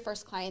my very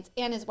first clients,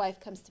 and his wife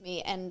comes to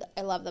me, and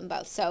I love them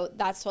both. So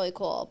that's totally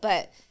cool.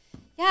 But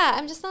yeah,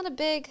 I'm just not a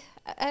big,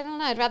 I don't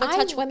know, I'd rather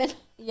touch women.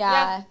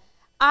 Yeah.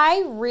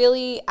 I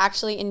really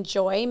actually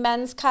enjoy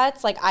men's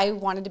cuts. Like I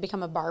wanted to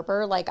become a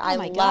barber. Like I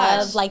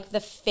love like the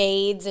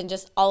fades and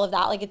just all of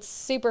that. Like it's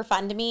super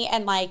fun to me.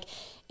 And like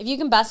if you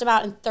can bust them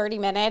out in 30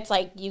 minutes,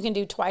 like you can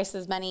do twice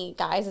as many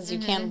guys as you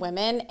can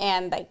women.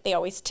 And like they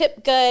always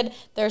tip good.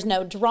 There's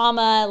no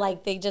drama.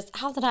 Like they just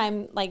half the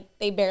time like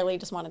they barely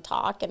just want to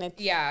talk. And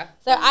it's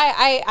So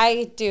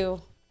I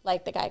do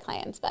like the guy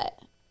clients, but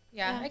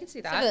yeah, I can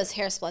see that. Some of those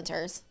hair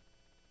splinters.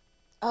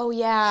 Oh,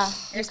 yeah.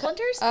 Hair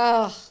splinters?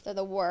 Oh, they're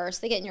the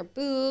worst. They get in your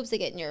boobs. They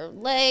get in your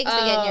legs. They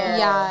get in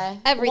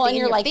your everything. Well, and in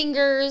you're your like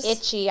fingers.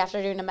 itchy after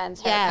doing a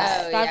men's haircut.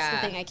 Yes, that's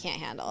the thing I can't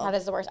handle. That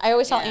is the worst. I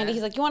always tell Andy,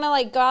 he's like, you want to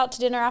like go out to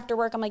dinner after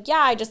work? I'm like, yeah,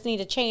 I just need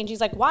a change.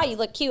 He's like, why? You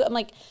look cute. I'm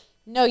like,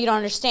 no, you don't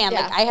understand.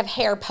 Like I have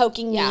hair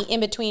poking me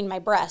in between my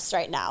breasts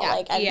right now.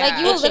 Like, I'm like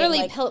you will itching, literally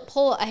like,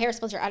 pull a hair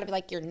splinter out of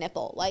like your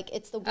nipple. Like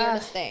it's the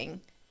weirdest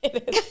thing.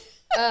 It is.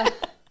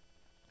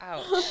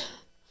 Ouch.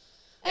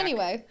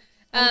 Anyway.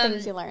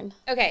 Things you learn.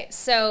 Okay,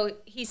 so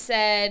he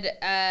said,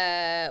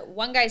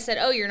 one guy said,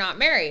 oh, you're not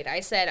married.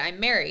 I said,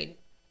 I'm married.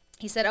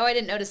 He said, oh, I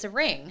didn't notice a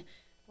ring.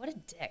 What a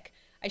dick.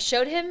 I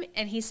showed him,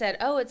 and he said,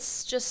 oh,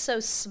 it's just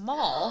so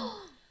small.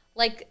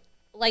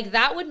 like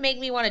that would make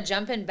me want to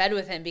jump in bed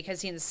with him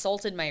because he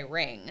insulted my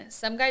ring.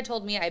 Some guy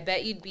told me, I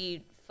bet you'd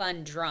be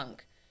fun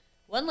drunk.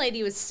 One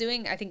lady was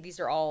suing, I think these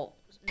are all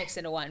mixed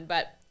into one,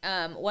 but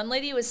one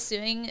lady was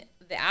suing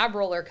the ab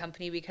roller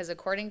company because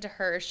according to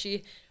her,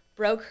 she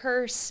broke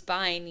her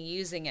spine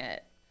using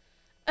it.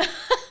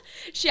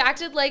 She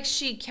acted like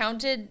she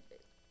counted.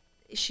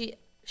 She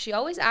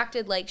always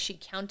acted like she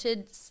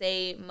counted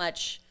say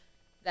much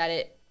that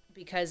it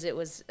because it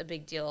was a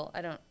big deal.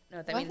 I don't know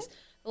what that means.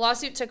 The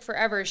lawsuit took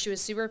forever. She was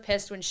super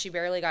pissed when she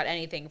barely got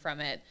anything from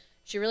it.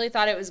 She really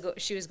thought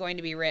she was going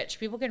to be rich.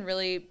 People can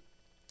really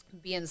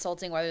be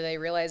insulting whether they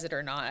realize it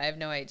or not. I have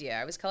no idea.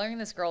 I was coloring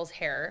this girl's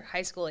hair,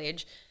 high school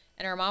age,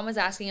 and her mom was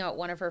asking about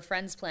one of her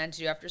friends' planned to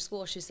do after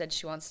school. She said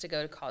she wants to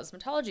go to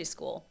cosmetology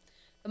school.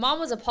 The mom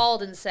was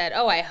appalled and said,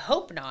 oh, I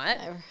hope not.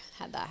 I've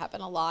had that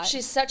happen a lot.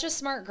 She's such a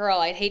smart girl.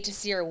 I'd hate to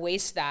see her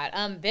waste that.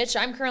 Bitch,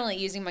 I'm currently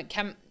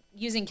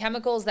using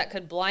chemicals that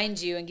could blind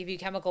you and give you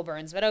chemical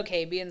burns. But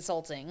okay, be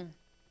insulting.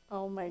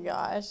 Oh my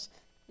gosh.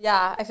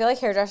 Yeah, I feel like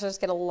hairdressers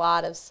get a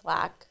lot of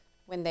slack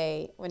when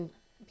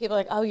people are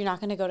like, oh, you're not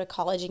going to go to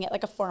college and get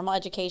like a formal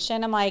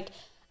education. I'm like,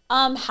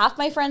 half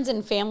my friends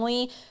and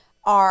family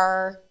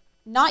are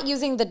not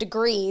using the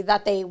degree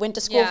that they went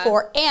to school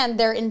for, and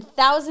they're in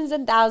thousands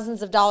and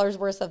thousands of dollars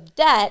worth of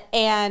debt,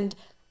 and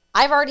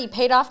I've already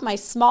paid off my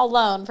small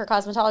loan for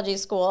cosmetology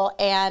school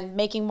and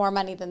making more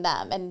money than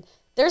them. And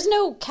there's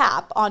no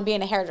cap on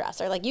being a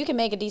hairdresser. Like you can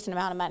make a decent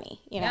amount of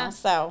money, you know?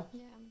 So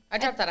I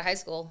dropped out of high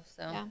school,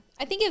 so yeah.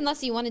 I think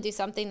unless you want to do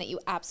something that you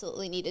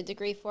absolutely need a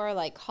degree for,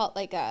 like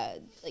a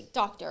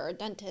doctor or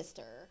dentist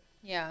or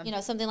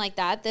something like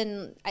that,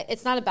 then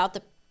it's not about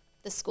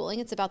the schooling,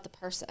 it's about the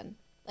person.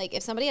 Like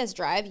if somebody has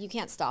drive, you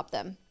can't stop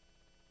them.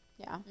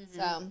 Yeah. Mm-hmm.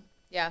 So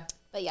yeah.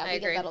 But yeah, we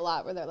get that a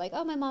lot where they're like,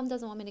 oh, my mom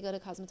doesn't want me to go to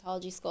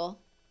cosmetology school.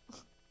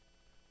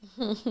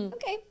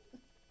 Okay.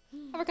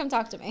 Have her come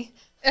talk to me.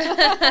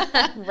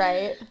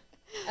 Right.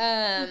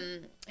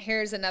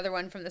 Here's another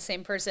one from the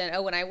same person.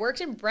 Oh, when I worked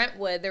in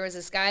Brentwood, there was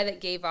this guy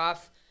that gave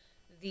off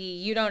the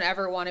you don't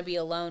ever want to be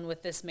alone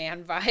with this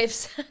man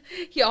vibes.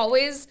 He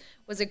always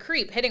was a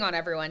creep, hitting on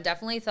everyone.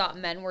 Definitely thought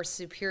men were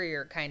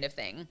superior kind of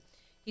thing.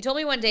 He told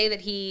me one day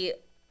that he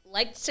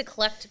liked to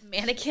collect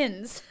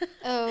mannequins.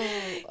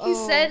 He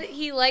said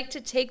he liked to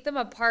take them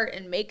apart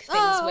and make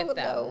things with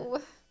them.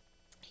 No.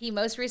 He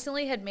most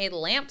recently had made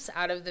lamps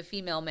out of the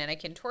female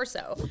mannequin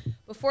torso.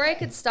 Before I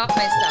could stop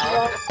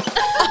myself.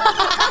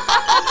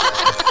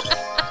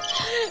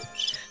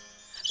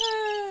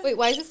 Wait,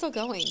 why is it still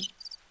going?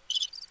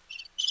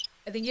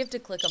 I think you have to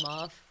click them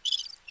off.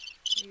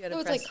 You gotta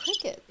it's like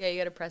cricket. Yeah, you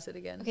gotta press it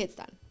again. Okay, it's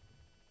done.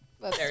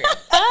 Whoops. There you go.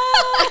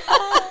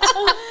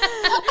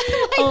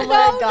 Oh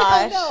my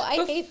gosh. No,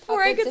 I hate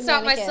Before I could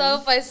stop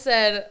myself, I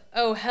said,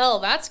 oh, hell,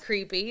 that's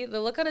creepy. The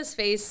look on his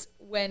face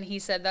when he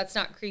said that's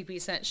not creepy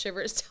sent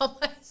shivers down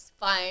my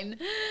spine.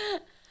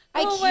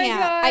 I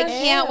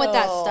can't with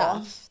that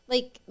stuff.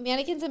 Like,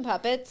 mannequins and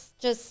puppets,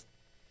 just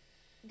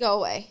go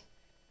away.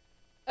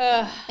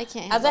 I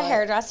can't. As a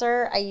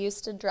hairdresser, I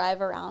used to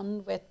drive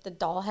around with the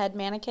doll head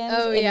mannequins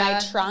in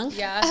my trunk.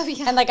 Yeah. Oh,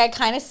 yeah. And like I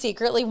kind of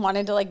secretly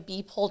wanted to like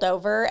be pulled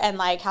over and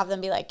like have them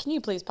be like, can you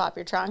please pop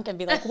your trunk? And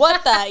be like,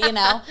 what the, you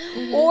know?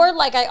 Mm-hmm. Or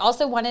like I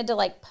also wanted to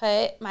like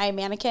put my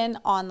mannequin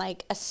on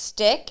like a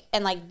stick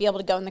and like be able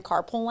to go in the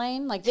carpool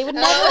lane. Like they would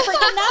never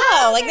freaking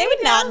know. Like they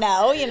would not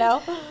know, you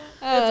know?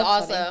 That's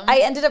awesome. I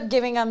ended up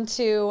giving them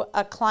to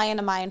a client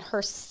of mine,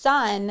 her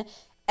son.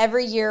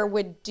 every year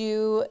would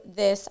do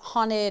this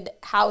haunted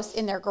house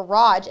in their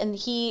garage, and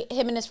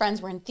him and his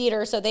friends were in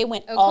theater, so they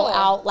went all cool.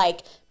 out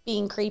like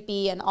being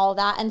creepy and all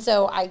that. And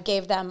so I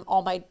gave them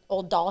all my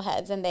old doll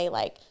heads, and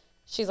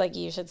she's like,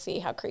 you should see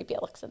how creepy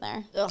it looks in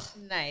there. Ugh.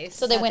 Nice.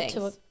 So they No, went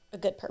thanks. to a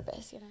good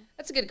purpose, you know.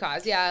 That's a good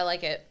cause. Yeah, I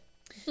like it.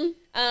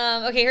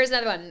 Okay, here's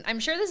another one.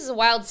 I'm sure this is a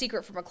wild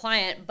secret from a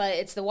client, but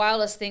it's the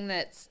wildest thing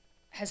that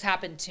has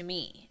happened to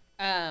me.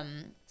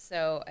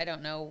 So I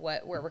don't know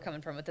where we're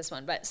coming from with this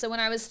one. But so when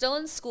I was still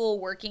in school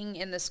working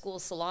in the school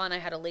salon, I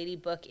had a lady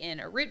book in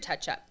a root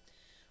touch-up.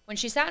 When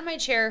she sat in my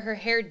chair, her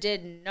hair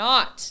did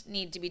not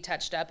need to be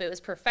touched up. It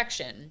was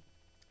perfection.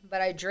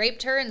 But I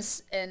draped her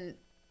and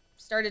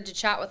started to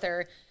chat with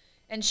her.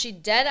 And she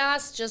dead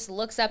ass just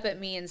looks up at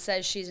me and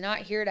says she's not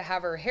here to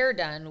have her hair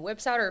done,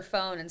 whips out her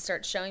phone and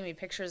starts showing me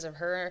pictures of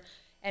her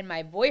and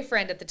my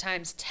boyfriend at the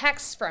time's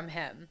texts from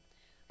him.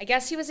 I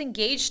guess he was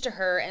engaged to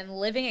her and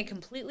living a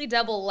completely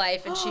double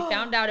life, and she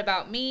found out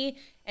about me,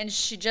 and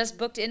she just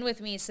booked in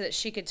with me so that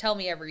she could tell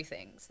me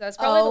everything. So that's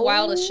probably the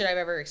wildest shit I've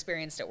ever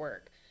experienced at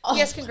work.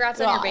 Yes,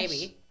 congrats on your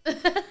baby.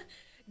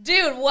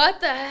 Dude, what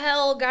the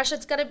hell? Gosh,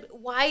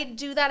 why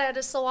do that at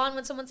a salon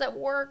when someone's at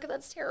work?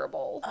 That's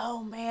terrible.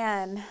 Oh,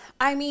 man.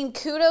 I mean,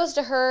 kudos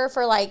to her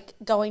for, like,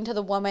 going to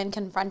the woman,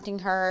 confronting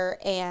her,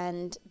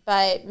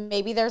 but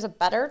maybe there's a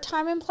better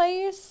time and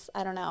place?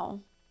 I don't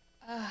know.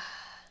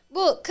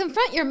 Well,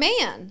 confront your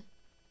man.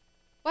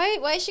 Why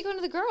is she going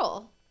to the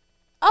girl?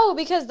 Oh,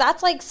 because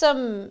that's like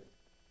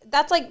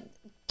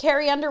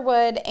Carrie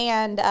Underwood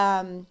and,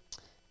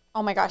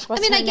 oh my gosh,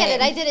 what's her I get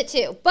name? it. I did it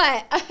too.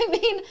 But, I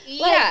mean,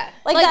 Yeah.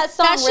 Like that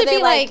song that where should they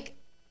be like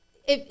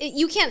if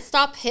you can't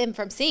stop him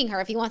from seeing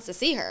her if he wants to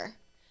see her.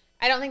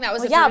 I don't think that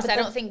was the yeah, purpose. but I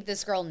don't think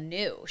this girl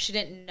knew. She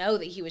didn't know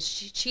that he was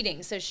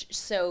cheating.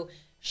 So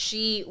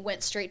she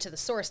went straight to the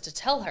source to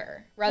tell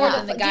her rather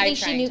than the guy do you think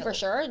trying she knew to for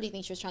sure? Or do you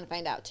think she was trying to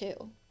find out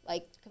too?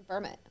 Like,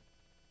 confirm it.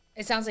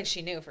 It sounds like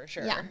she knew for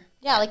sure.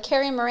 Yeah, like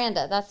Carrie and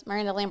Miranda. That's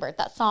Miranda Lambert.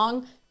 That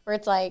song where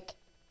it's like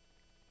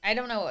I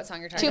don't know what song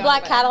you're talking Two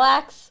about. Black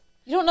Cadillacs.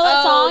 You don't know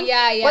that song?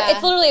 Yeah. Where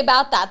it's literally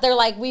about that. They're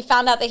like, we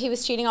found out that he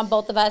was cheating on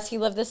both of us. He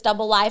lived this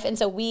double life. And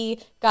so we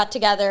got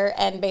together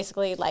and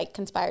basically like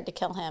conspired to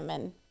kill him.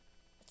 And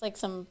it's like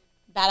some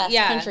badass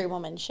country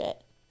woman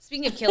shit.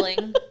 Speaking of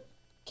killing.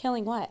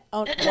 Killing what?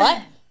 Oh,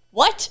 what?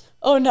 What?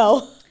 Oh,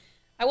 no.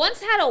 I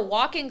once had a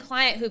walk-in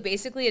client who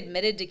basically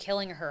admitted to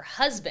killing her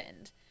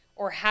husband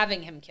or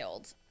having him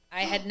killed.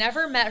 I had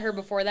never met her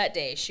before that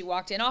day. She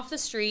walked in off the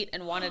street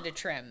and wanted a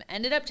trim.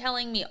 Ended up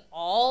telling me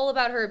all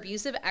about her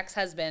abusive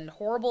ex-husband,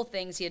 horrible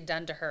things he had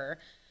done to her,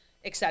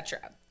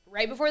 etc.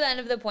 Right before the end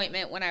of the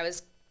appointment, when I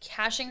was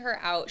cashing her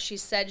out, she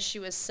said she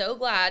was so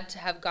glad to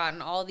have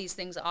gotten all these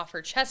things off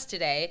her chest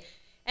today,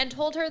 and I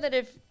told her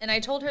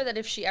that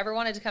if she ever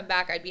wanted to come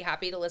back, I'd be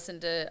happy to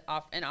listen to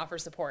and offer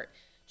support.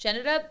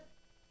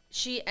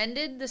 She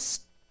ended the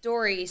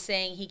story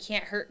saying he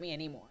can't hurt me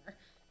anymore.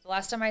 The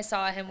last time I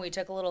saw him, we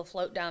took a little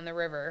float down the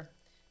river.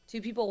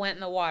 2 people went in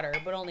the water,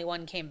 but only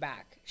one came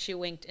back. She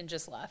winked and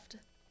just left.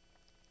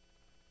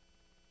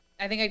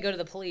 I think I'd go to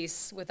the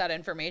police with that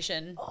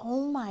information.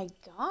 Oh my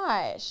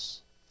gosh.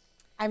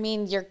 I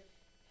mean, you're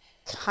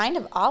kind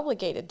of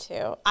obligated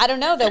to. I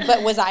don't know though,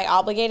 but was I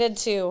obligated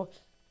to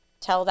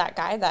tell that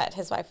guy that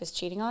his wife was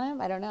cheating on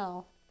him? I don't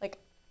know. Like,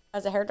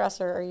 as a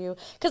hairdresser, are you?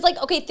 Because like,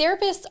 okay,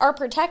 therapists are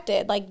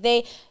protected. Like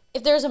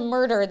if there's a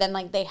murder, then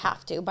like they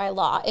have to by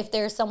law. If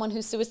there's someone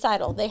who's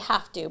suicidal, they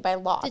have to by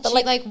law. Did but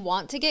she like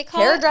want to get caught?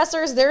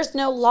 hairdressers, there's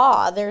no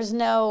law. There's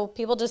no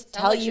people just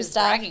Sounds tell like you she was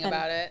stuff. bragging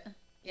about it.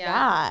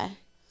 Yeah.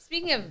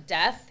 Speaking of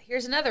death,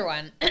 here's another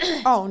one.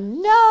 Oh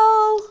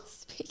no.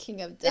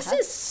 Speaking of death.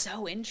 This is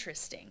so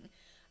interesting.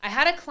 I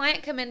had a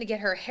client come in to get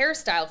her hair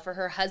styled for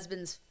her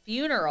husband's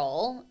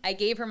funeral. I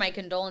gave her my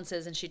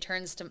condolences, and she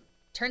turns to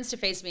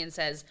face me and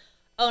says,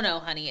 "Oh no,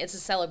 honey, it's a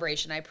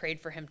celebration. I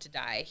prayed for him to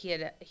die. He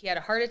had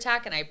a heart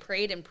attack, and I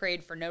prayed and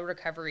prayed for no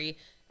recovery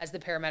as the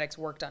paramedics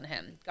worked on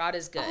him. God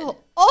is good."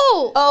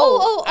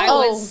 I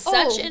was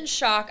such in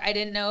shock. I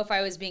didn't know if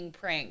I was being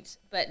pranked,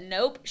 but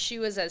nope. She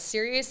was as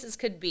serious as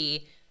could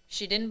be.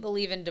 She didn't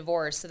believe in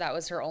divorce, so that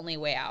was her only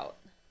way out.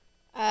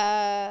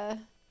 I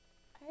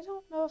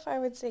don't know if I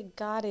would say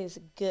God is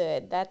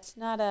good. That's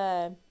not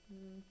a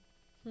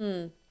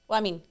Well, I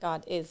mean,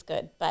 God is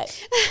good,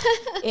 but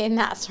in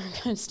that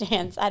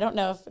circumstance, I don't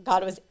know if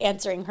God was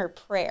answering her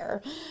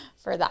prayer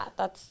for that.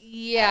 That's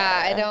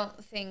I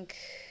don't think.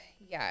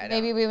 Yeah,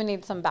 maybe we would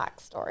need some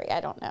backstory.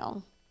 I don't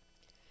know.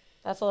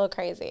 That's a little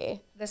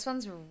crazy. This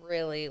one's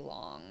really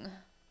long.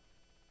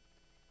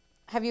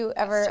 Have you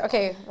ever,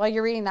 okay, while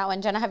you're reading that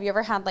one, Jenna, have you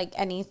ever had like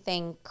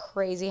anything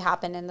crazy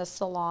happen in the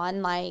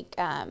salon? Like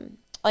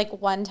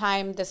one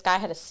time this guy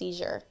had a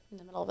seizure in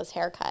the middle of his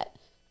haircut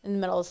in the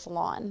middle of the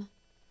salon.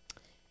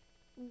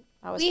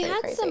 That was we pretty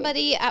had crazy.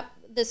 somebody at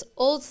this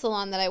old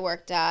salon that I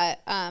worked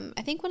at.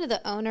 I think one of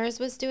the owners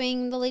was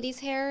doing the lady's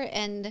hair,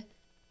 and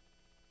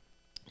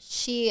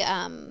she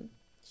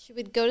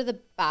would go to the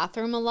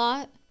bathroom a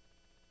lot.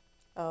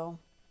 Oh.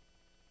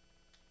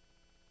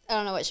 I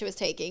don't know what she was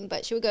taking,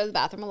 but she would go to the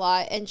bathroom a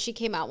lot. And she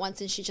came out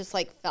once and she just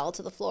like fell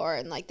to the floor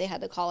and like they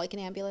had to call like an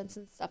ambulance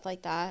and stuff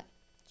like that.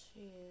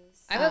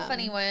 I have a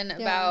funny one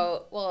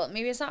about, well,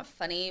 maybe it's not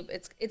funny.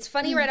 It's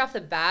funny right off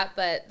the bat,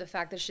 but the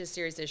fact that she has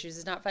serious issues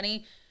is not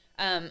funny.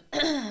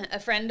 A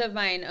friend of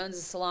mine owns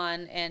a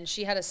salon, and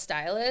she had a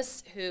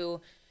stylist who,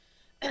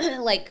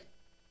 like,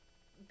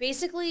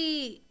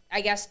 basically, I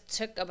guess,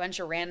 took a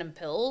bunch of random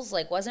pills.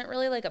 Like, wasn't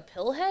really like a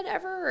pill head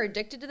ever or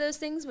addicted to those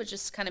things, but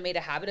just kind of made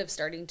a habit of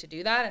starting to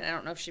do that. And I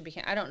don't know if she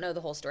became, I don't know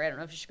the whole story. I don't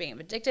know if she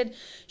became addicted.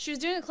 She was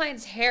doing a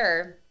client's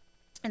hair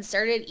and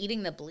started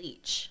eating the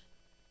bleach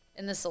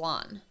in the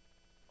salon.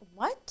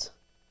 What?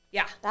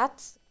 Yeah.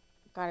 That's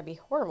gotta be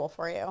horrible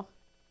for you.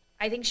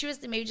 I think she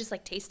was maybe just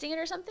like tasting it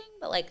or something,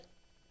 but like,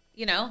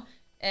 you know,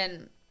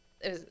 and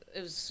it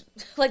was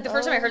like the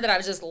first time I heard that I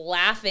was just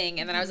laughing,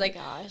 and then I was like,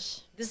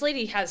 gosh, this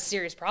lady has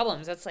serious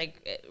problems. That's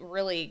like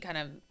really kind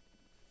of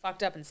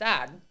fucked up and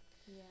sad.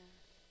 Yeah.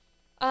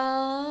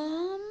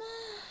 I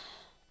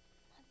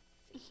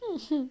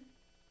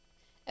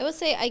will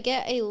say I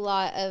get a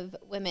lot of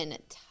women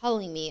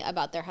telling me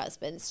about their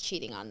husbands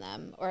cheating on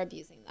them or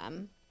abusing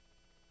them,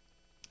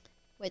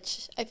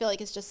 which I feel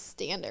like is just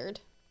standard.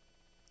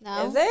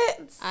 No? Is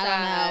it?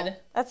 I don't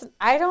know.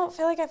 I don't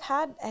feel like I've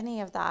had any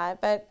of that,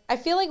 but I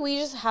feel like we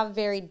just have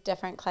very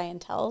different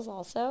clienteles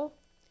also.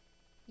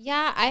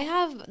 Yeah, I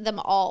have them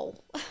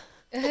all.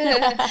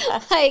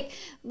 Like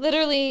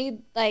literally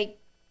like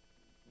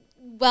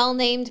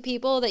well-named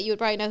people that you would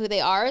probably know who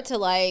they are to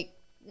like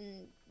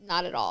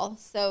not at all.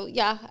 So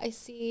yeah, I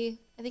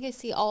think I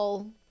see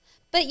all.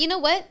 But you know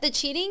what? The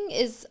cheating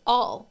is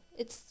all.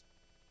 It's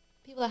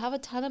people that have a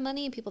ton of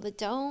money and people that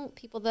don't,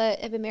 people that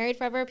have been married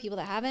forever, people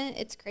that haven't.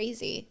 It's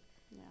crazy.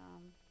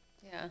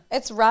 Yeah.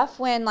 It's rough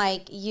when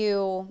like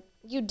you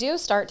do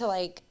start to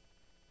like,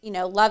 you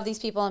know, love these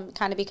people and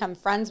kind of become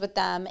friends with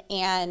them.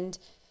 And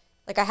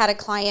like I had a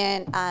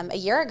client a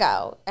year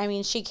ago. I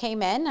mean, she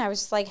came in, I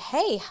was just like,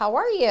 hey, how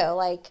are you?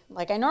 Like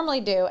I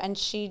normally do. And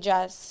she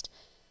just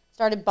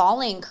started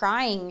bawling,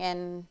 crying.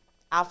 And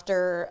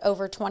after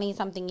over 20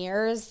 something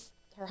years,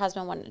 her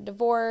husband wanted a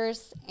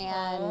divorce.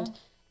 And,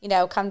 you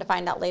know, come to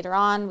find out later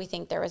on, we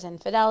think there was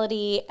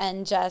infidelity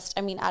and just,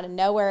 I mean, out of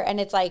nowhere. And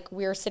it's like,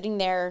 we were sitting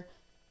there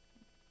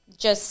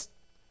just,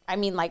 I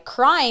mean, like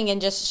crying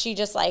and just, she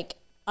just like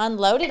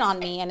unloaded on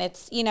me. And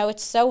it's, you know,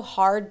 it's so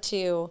hard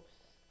to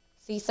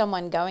see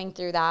someone going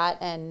through that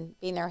and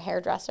being their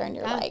hairdresser and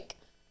you're like,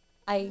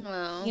 you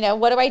know,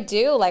 what do I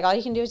do? Like all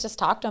you can do is just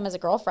talk to him as a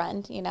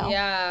girlfriend, you know?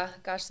 Yeah.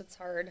 Gosh, that's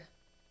hard.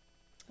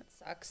 That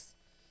sucks.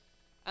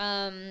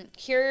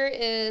 Here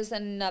is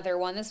another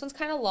one. This one's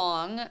kind of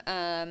long.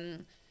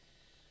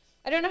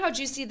 I don't know how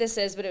juicy this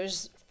is, but it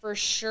was for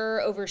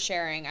sure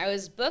oversharing. I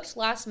was booked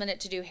last minute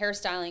to do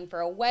hairstyling for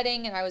a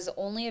wedding, and I was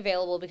only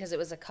available because it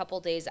was a couple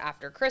days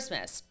after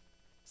Christmas.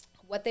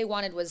 What they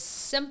wanted was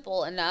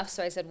simple enough,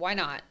 so I said, why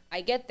not?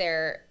 I get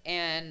there,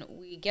 and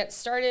we get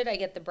started. I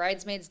get the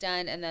bridesmaids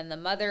done, and then the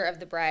mother of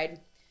the bride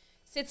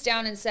sits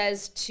down and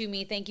says to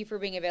me, thank you for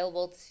being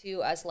available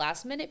to us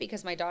last minute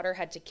because my daughter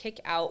had to kick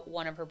out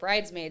one of her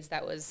bridesmaids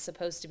that was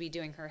supposed to be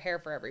doing her hair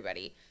for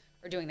everybody,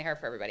 or doing the hair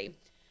for everybody.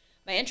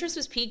 My interest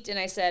was piqued, and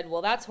I said,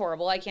 well, that's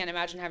horrible. I can't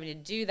imagine having to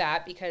do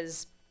that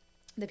because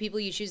the people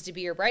you choose to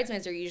be your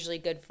bridesmaids are usually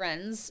good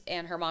friends,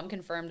 and her mom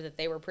confirmed that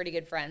they were pretty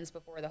good friends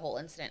before the whole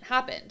incident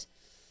happened.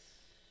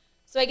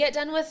 So I get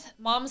done with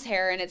mom's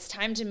hair, and it's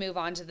time to move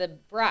on to the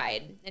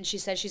bride. And she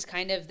says she's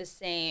kind of the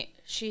same.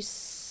 She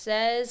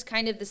says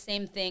kind of the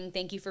same thing.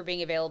 Thank you for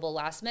being available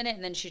last minute.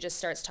 And then she just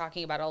starts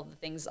talking about all the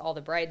things, all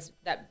the brides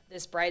that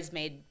this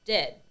bridesmaid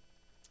did.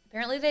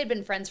 Apparently they'd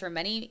been friends for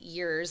many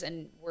years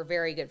and were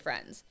very good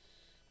friends.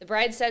 The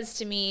bride says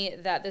to me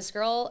that this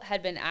girl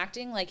had been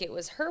acting like it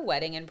was her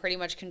wedding and pretty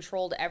much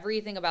controlled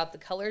everything about the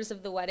colors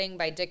of the wedding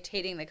by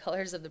dictating the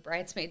colors of the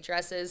bridesmaid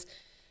dresses.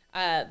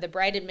 The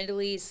bride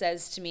admittedly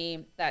says to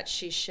me that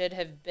she should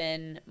have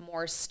been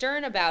more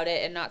stern about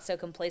it and not so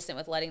complacent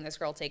with letting this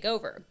girl take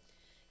over.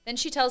 Then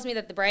she tells me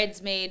that the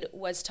bridesmaid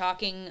was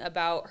talking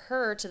about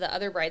her to the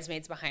other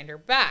bridesmaids behind her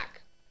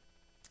back,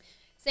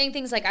 saying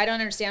things like, I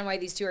don't understand why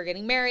these two are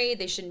getting married.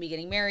 They shouldn't be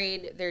getting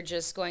married. They're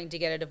just going to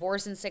get a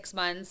divorce in 6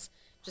 months.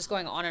 Just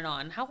going on and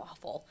on. How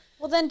awful.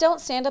 Well, then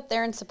don't stand up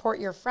there and support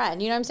your friend.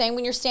 You know what I'm saying?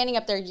 When you're standing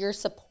up there, you're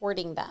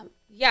supporting them.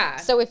 Yeah.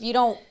 So if you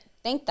don't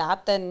think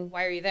that, then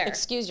why are you there?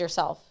 Excuse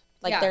yourself.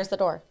 Like, there's the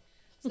door.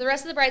 So the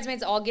rest of the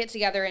bridesmaids all get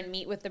together and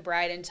meet with the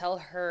bride and tell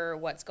her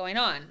what's going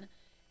on.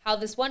 How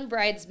this one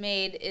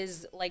bridesmaid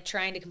is like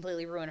trying to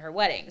completely ruin her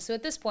wedding. So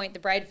at this point, the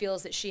bride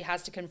feels that she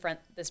has to confront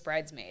this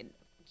bridesmaid.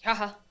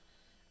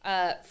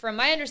 From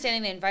my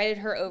understanding, they invited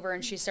her over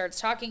and she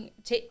starts talking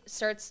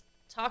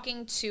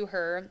to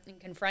her and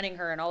confronting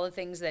her and all the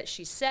things that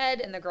she said,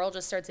 and the girl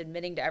just starts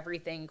admitting to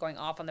everything, going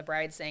off on the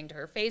bride, saying to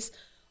her face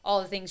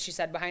all the things she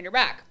said behind her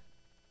back.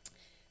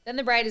 Then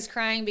the bride is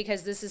crying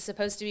because this is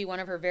supposed to be one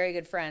of her very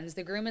good friends.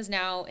 The groom is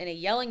now in a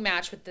yelling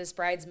match with this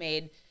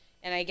bridesmaid,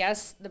 and I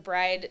guess the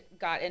bride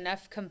got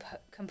enough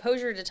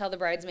composure to tell the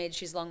bridesmaid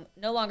she's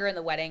no longer in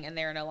the wedding and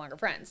they are no longer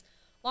friends.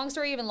 long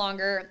story even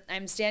longer,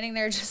 I'm standing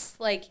there just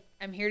like,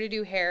 I'm here to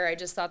do hair. I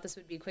just thought this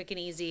would be quick and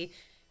easy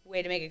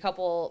way to make a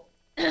couple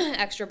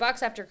extra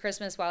bucks after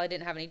Christmas while I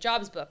didn't have any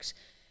jobs booked.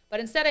 But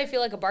instead, I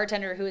feel like a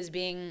bartender who is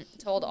being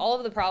told all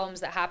of the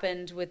problems that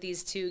happened with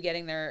these two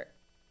getting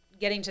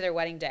to their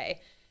wedding day.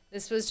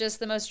 This was just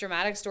the most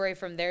dramatic story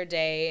from their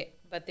day,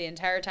 but the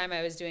entire time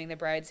I was doing the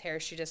bride's hair,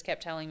 she just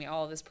kept telling me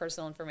all of this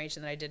personal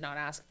information that I did not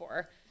ask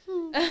for.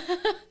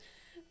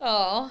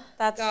 Oh,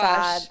 that's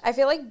gosh. sad. I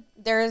feel like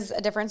there's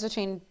a difference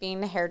between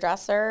being a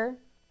hairdresser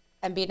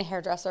and being a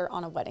hairdresser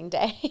on a wedding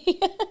day.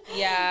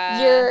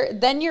 Yeah.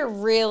 You're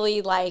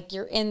really like,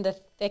 you're in the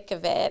thick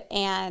of it,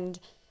 and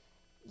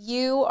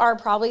you are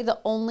probably the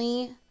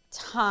only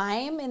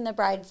time in the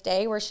bride's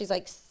day where she's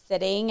like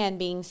sitting and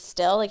being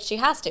still. Like she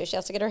has to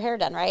get her hair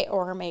done, right?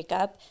 Or her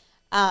makeup.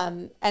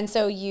 And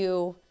so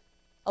you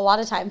a lot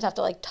of times have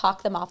to like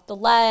talk them off the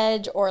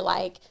ledge, or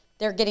like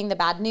they're getting the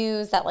bad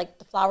news that like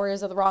the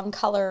flowers are the wrong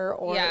color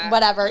or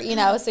whatever, you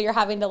know? So you're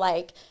having to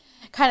like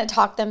kind of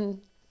talk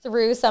them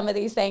through some of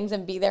these things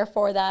and be there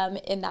for them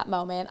in that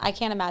moment. I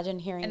can't imagine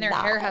hearing that. And their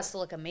hair has to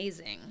look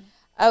amazing.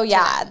 Oh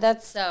yeah.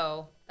 That's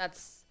a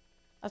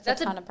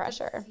ton of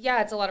pressure.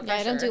 Yeah, it's a lot of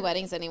pressure. I don't do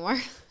weddings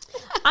anymore.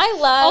 I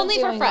love only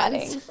doing for friends.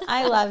 Weddings.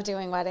 I love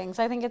doing weddings.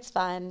 I think it's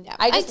fun. Yeah,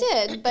 I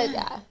did, but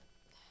yeah,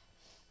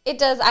 it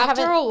does.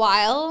 After a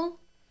while,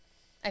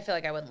 I feel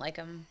like I wouldn't like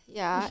them.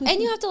 Yeah, and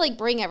you have to like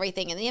bring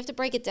everything, and then you have to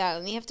break it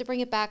down, and you have to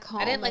bring it back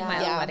home. I didn't like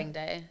my own wedding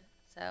day,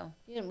 so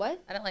you didn't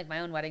what? I didn't like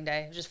my own wedding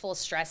day. It was just full of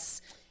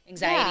stress,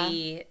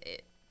 anxiety. Yeah.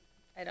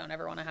 I don't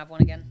ever want to have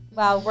one again.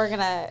 Well, we're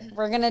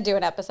gonna do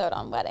an episode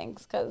on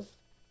weddings because.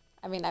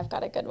 I mean, I've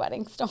got a good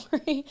wedding story.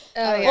 Oh,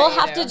 yeah, we'll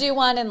have to do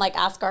one and like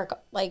ask our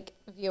like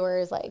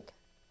viewers like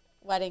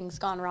weddings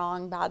gone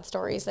wrong, bad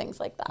stories, things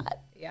like that.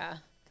 Yeah,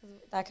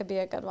 that could be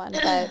a good one.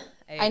 But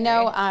I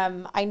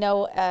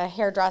know a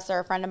hairdresser,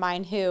 a friend of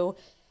mine, who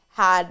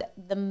had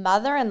the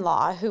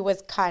mother-in-law who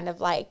was kind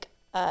of like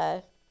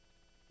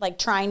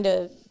trying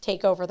to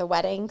take over the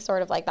wedding,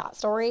 sort of like that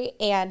story,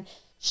 and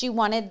she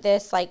wanted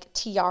this like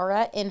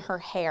tiara in her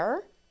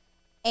hair.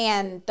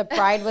 And the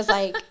bride was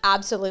like,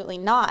 absolutely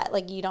not.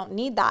 Like, you don't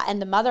need that. And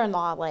the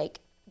mother-in-law, like,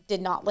 did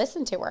not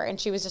listen to her. And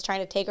she was just trying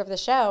to take over the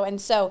show. And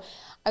so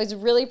I was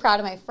really proud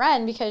of my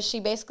friend because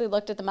she basically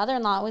looked at the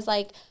mother-in-law and was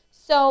like,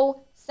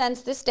 so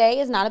since this day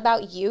is not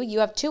about you, you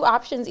have two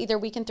options. Either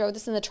we can throw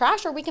this in the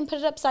trash or we can put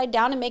it upside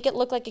down and make it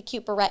look like a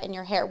cute barrette in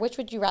your hair. Which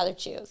would you rather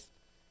choose?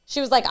 She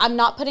was like, I'm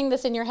not putting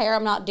this in your hair.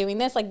 I'm not doing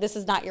this. Like, this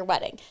is not your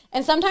wedding.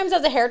 And sometimes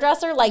as a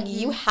hairdresser, like,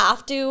 you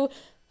have to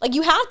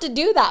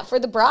do that for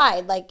the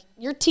bride. Like,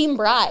 you're team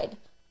bride,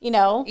 you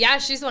know? Yeah,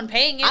 she's the one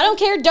paying you. I don't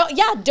care.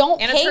 Don't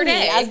and pay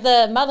me as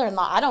the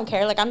mother-in-law. I don't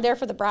care. Like, I'm there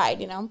for the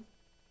bride, you know?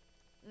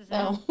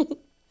 So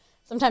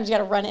sometimes you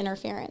got to run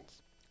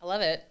interference. I love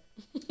it.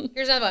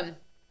 Here's another one.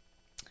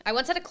 I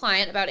once had a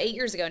client about 8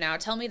 years ago now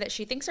tell me that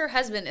she thinks her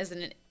husband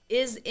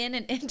is in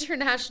an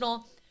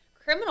international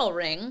criminal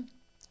ring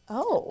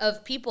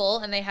of people,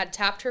 and they had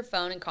tapped her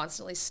phone and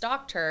constantly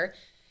stalked her.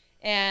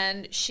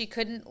 And she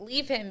couldn't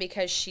leave him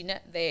because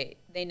they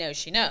know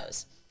she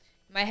knows.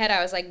 In my head, I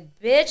was like,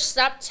 bitch,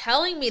 stop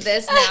telling me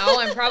this now.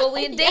 I'm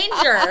probably in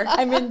danger.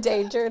 I'm in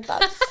danger.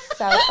 That's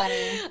so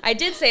funny. I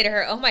did say to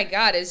her, oh my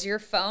God, is your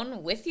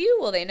phone with you?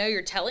 Will they know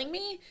you're telling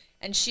me?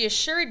 And she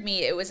assured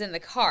me it was in the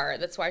car.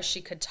 That's why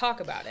she could talk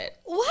about it.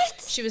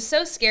 What? She was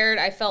so scared.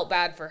 I felt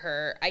bad for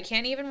her. I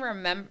can't even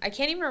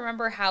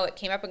remember how it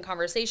came up in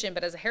conversation.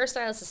 But as a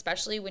hairstylist,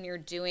 especially when you're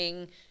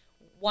doing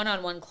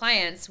one-on-one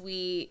clients,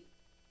 we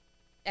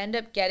end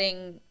up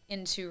getting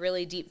into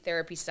really deep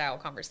therapy style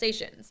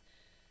conversations.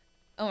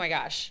 Oh my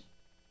gosh.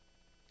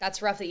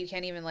 That's rough that you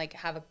can't even like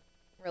have a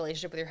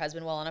relationship with your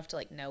husband well enough to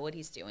like know what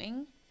he's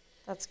doing.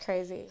 That's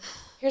crazy.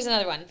 Here's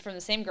another one from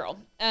the same girl.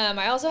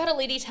 I also had a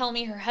lady tell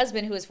me her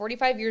husband, who was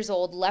 45 years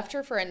old, left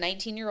her for a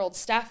 19-year-old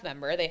staff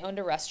member. They owned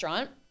a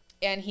restaurant,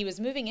 and he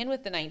was moving in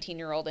with the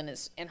 19-year-old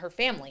and her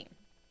family.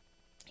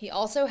 He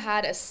also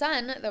had a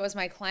son that was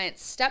my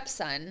client's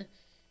stepson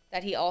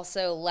that he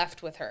also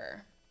left with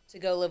her to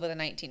go live with a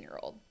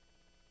 19-year-old.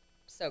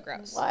 So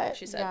gross. What?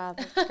 She said. Yeah,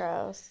 that's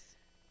gross.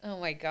 Oh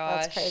my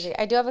gosh. That's crazy.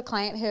 I do have a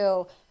client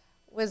who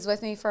was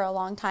with me for a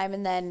long time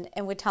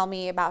and would tell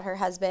me about her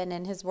husband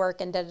and his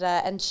work and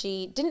da-da-da. And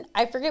she didn't,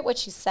 I forget what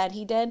she said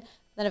he did.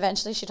 Then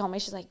eventually she told me,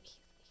 she's like, he's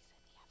in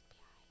the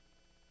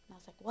FBI. And I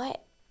was like,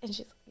 what? And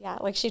she's, yeah,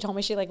 like she told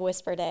me, she like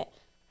whispered it.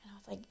 And I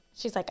was like,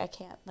 she's like, I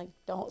can't, like,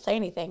 don't say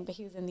anything, but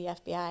he was in the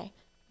FBI.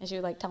 And she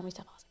would like tell me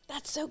stuff. I was like,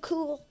 that's so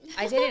cool.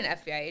 I dated an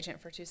FBI agent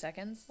for 2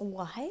 seconds.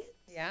 What?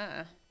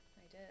 Yeah,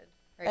 I did.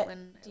 Right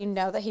when. Do you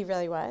know that he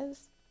really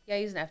was? Yeah,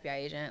 he's an FBI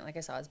agent. Like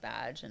I saw his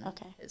badge and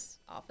Okay. his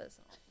office.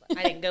 And all.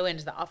 I didn't go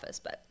into the office,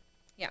 but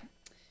yeah.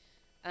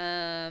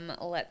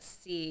 Let's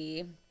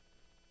see.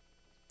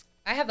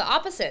 I have the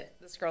opposite,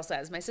 this girl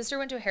says. My sister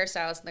went to a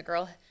hairstylist and the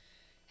girl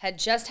had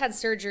just had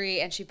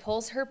surgery and she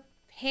pulls her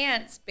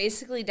pants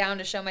basically down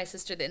to show my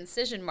sister the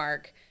incision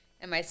mark.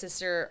 And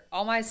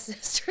all my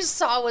sister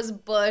saw was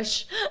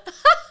bush.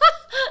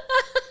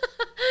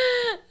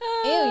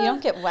 Ew, you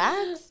don't get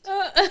waxed?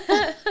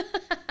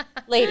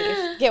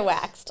 Ladies, get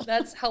waxed.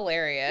 That's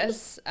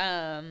hilarious.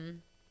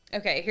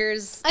 Okay,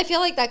 here's. I feel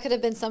like that could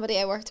have been somebody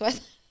I worked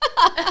with.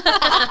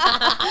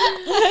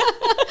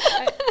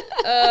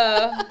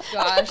 Oh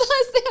gosh. The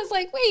last thing I was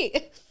like,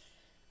 wait,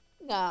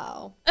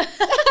 no.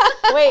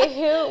 Wait,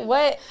 who?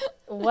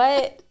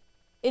 What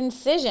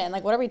incision?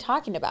 Like, what are we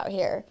talking about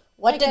here?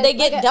 What did they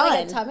get done?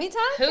 Like a tummy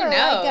tuck? Who or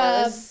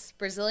knows?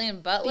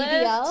 Brazilian butt Like a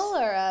lift?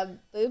 BBL or a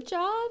boob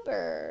job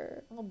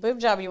or Well, boob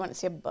job, you want to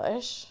see a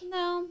bush?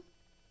 no?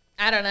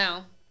 I don't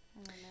know.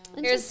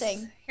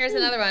 Interesting. Here's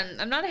another one.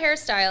 I'm not a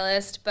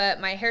hairstylist,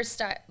 but my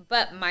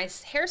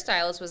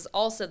hairstylist was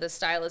also the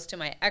stylist to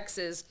my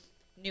ex's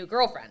new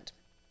girlfriend.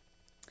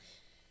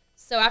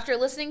 So after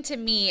listening to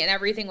me and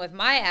everything with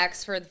my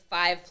ex for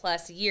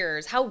 5+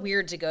 years, how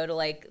weird to go to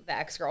like the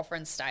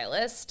ex-girlfriend's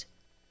stylist.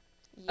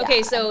 Yeah.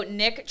 Okay, so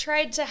Nick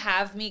tried to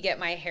have me get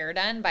my hair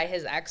done by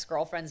his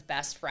ex-girlfriend's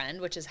best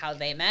friend, which is how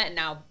they met. And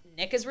now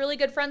Nick is really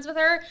good friends with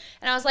her.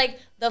 And I was like,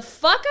 the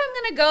fuck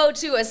I'm going to go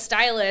to a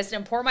stylist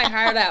and pour my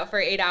hair out for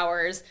 8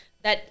 hours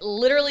that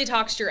literally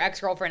talks to your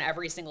ex-girlfriend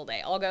every single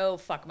day. I'll go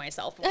fuck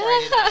myself before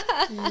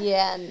I do that.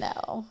 Yeah,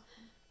 no.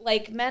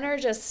 Like, men are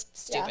just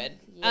stupid.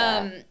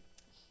 Yeah.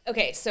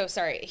 Okay, so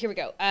sorry. Here we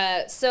go.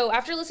 So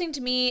after listening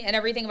to me and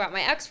everything about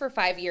my ex for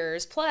 5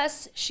 years,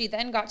 plus she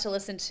then got to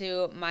listen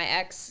to my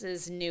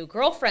ex's new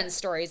girlfriend's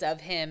stories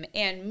of him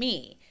and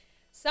me.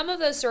 Some of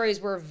those stories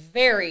were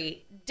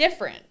very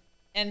different,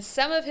 and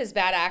some of his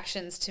bad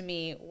actions to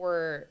me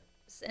were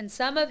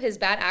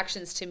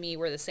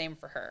the same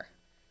for her.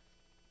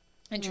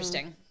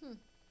 Interesting.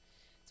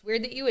 It's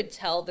weird that you would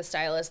tell the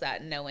stylist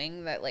that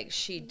knowing that like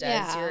she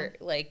does your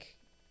like,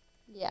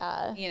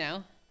 Yeah, you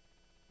know,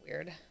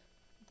 weird.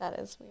 that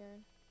is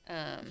weird.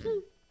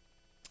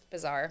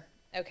 Bizarre.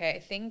 Okay, I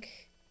think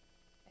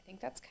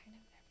that's kind of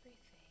everything.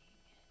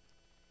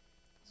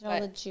 Those are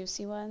all the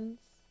juicy ones.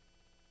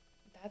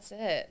 That's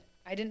it.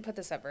 I didn't put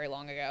this up very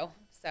long ago,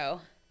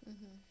 so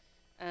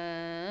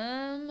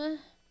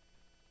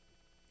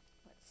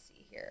let's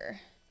see here.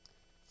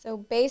 So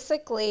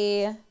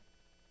basically,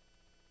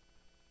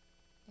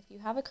 if you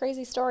have a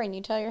crazy story and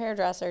you tell your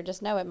hairdresser,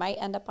 just know it might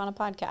end up on a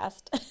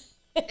podcast.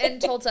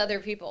 And told to other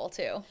people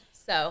too.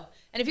 So,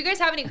 and if you guys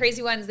have any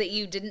crazy ones that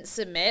you didn't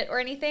submit or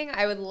anything,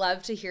 I would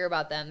love to hear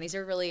about them. These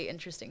are really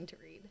interesting to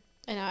read.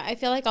 I know. I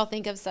feel like I'll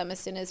think of some as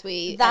soon as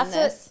we That's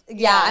end this.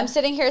 yeah, I'm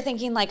sitting here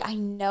thinking like, I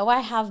know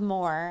I have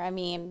more. I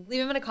mean, Leave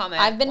them in a comment.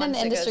 I've been in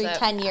once the it goes industry up.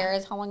 10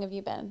 years. How long have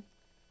you been?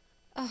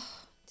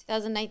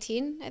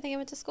 2019, I think I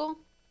went to school.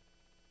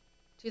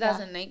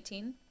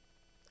 2019.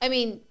 I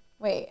mean,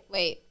 Wait,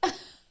 wait.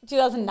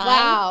 2009?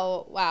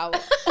 Wow.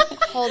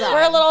 Hold on.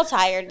 We're a little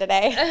tired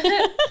today.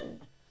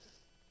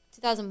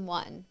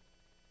 2001.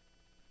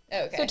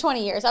 Okay. So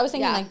 20 years. I was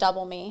thinking Yeah. like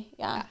double me.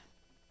 Yeah.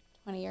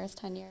 20 years,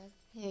 10 years.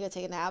 I go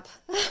take a nap.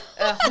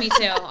 Me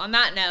too. On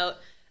that note,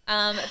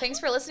 thanks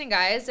for listening,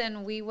 guys,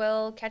 and we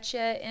will catch you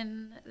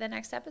in the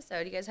next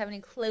episode. You guys have any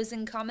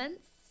closing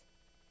comments?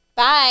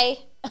 Bye.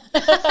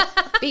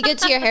 Be good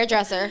to your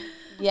hairdresser.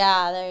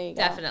 Yeah, there you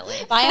go. Definitely.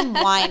 Buy him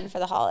wine for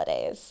the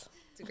holidays.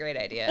 It's a great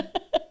idea.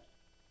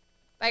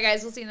 Bye,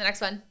 guys. We'll see you in the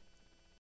next one.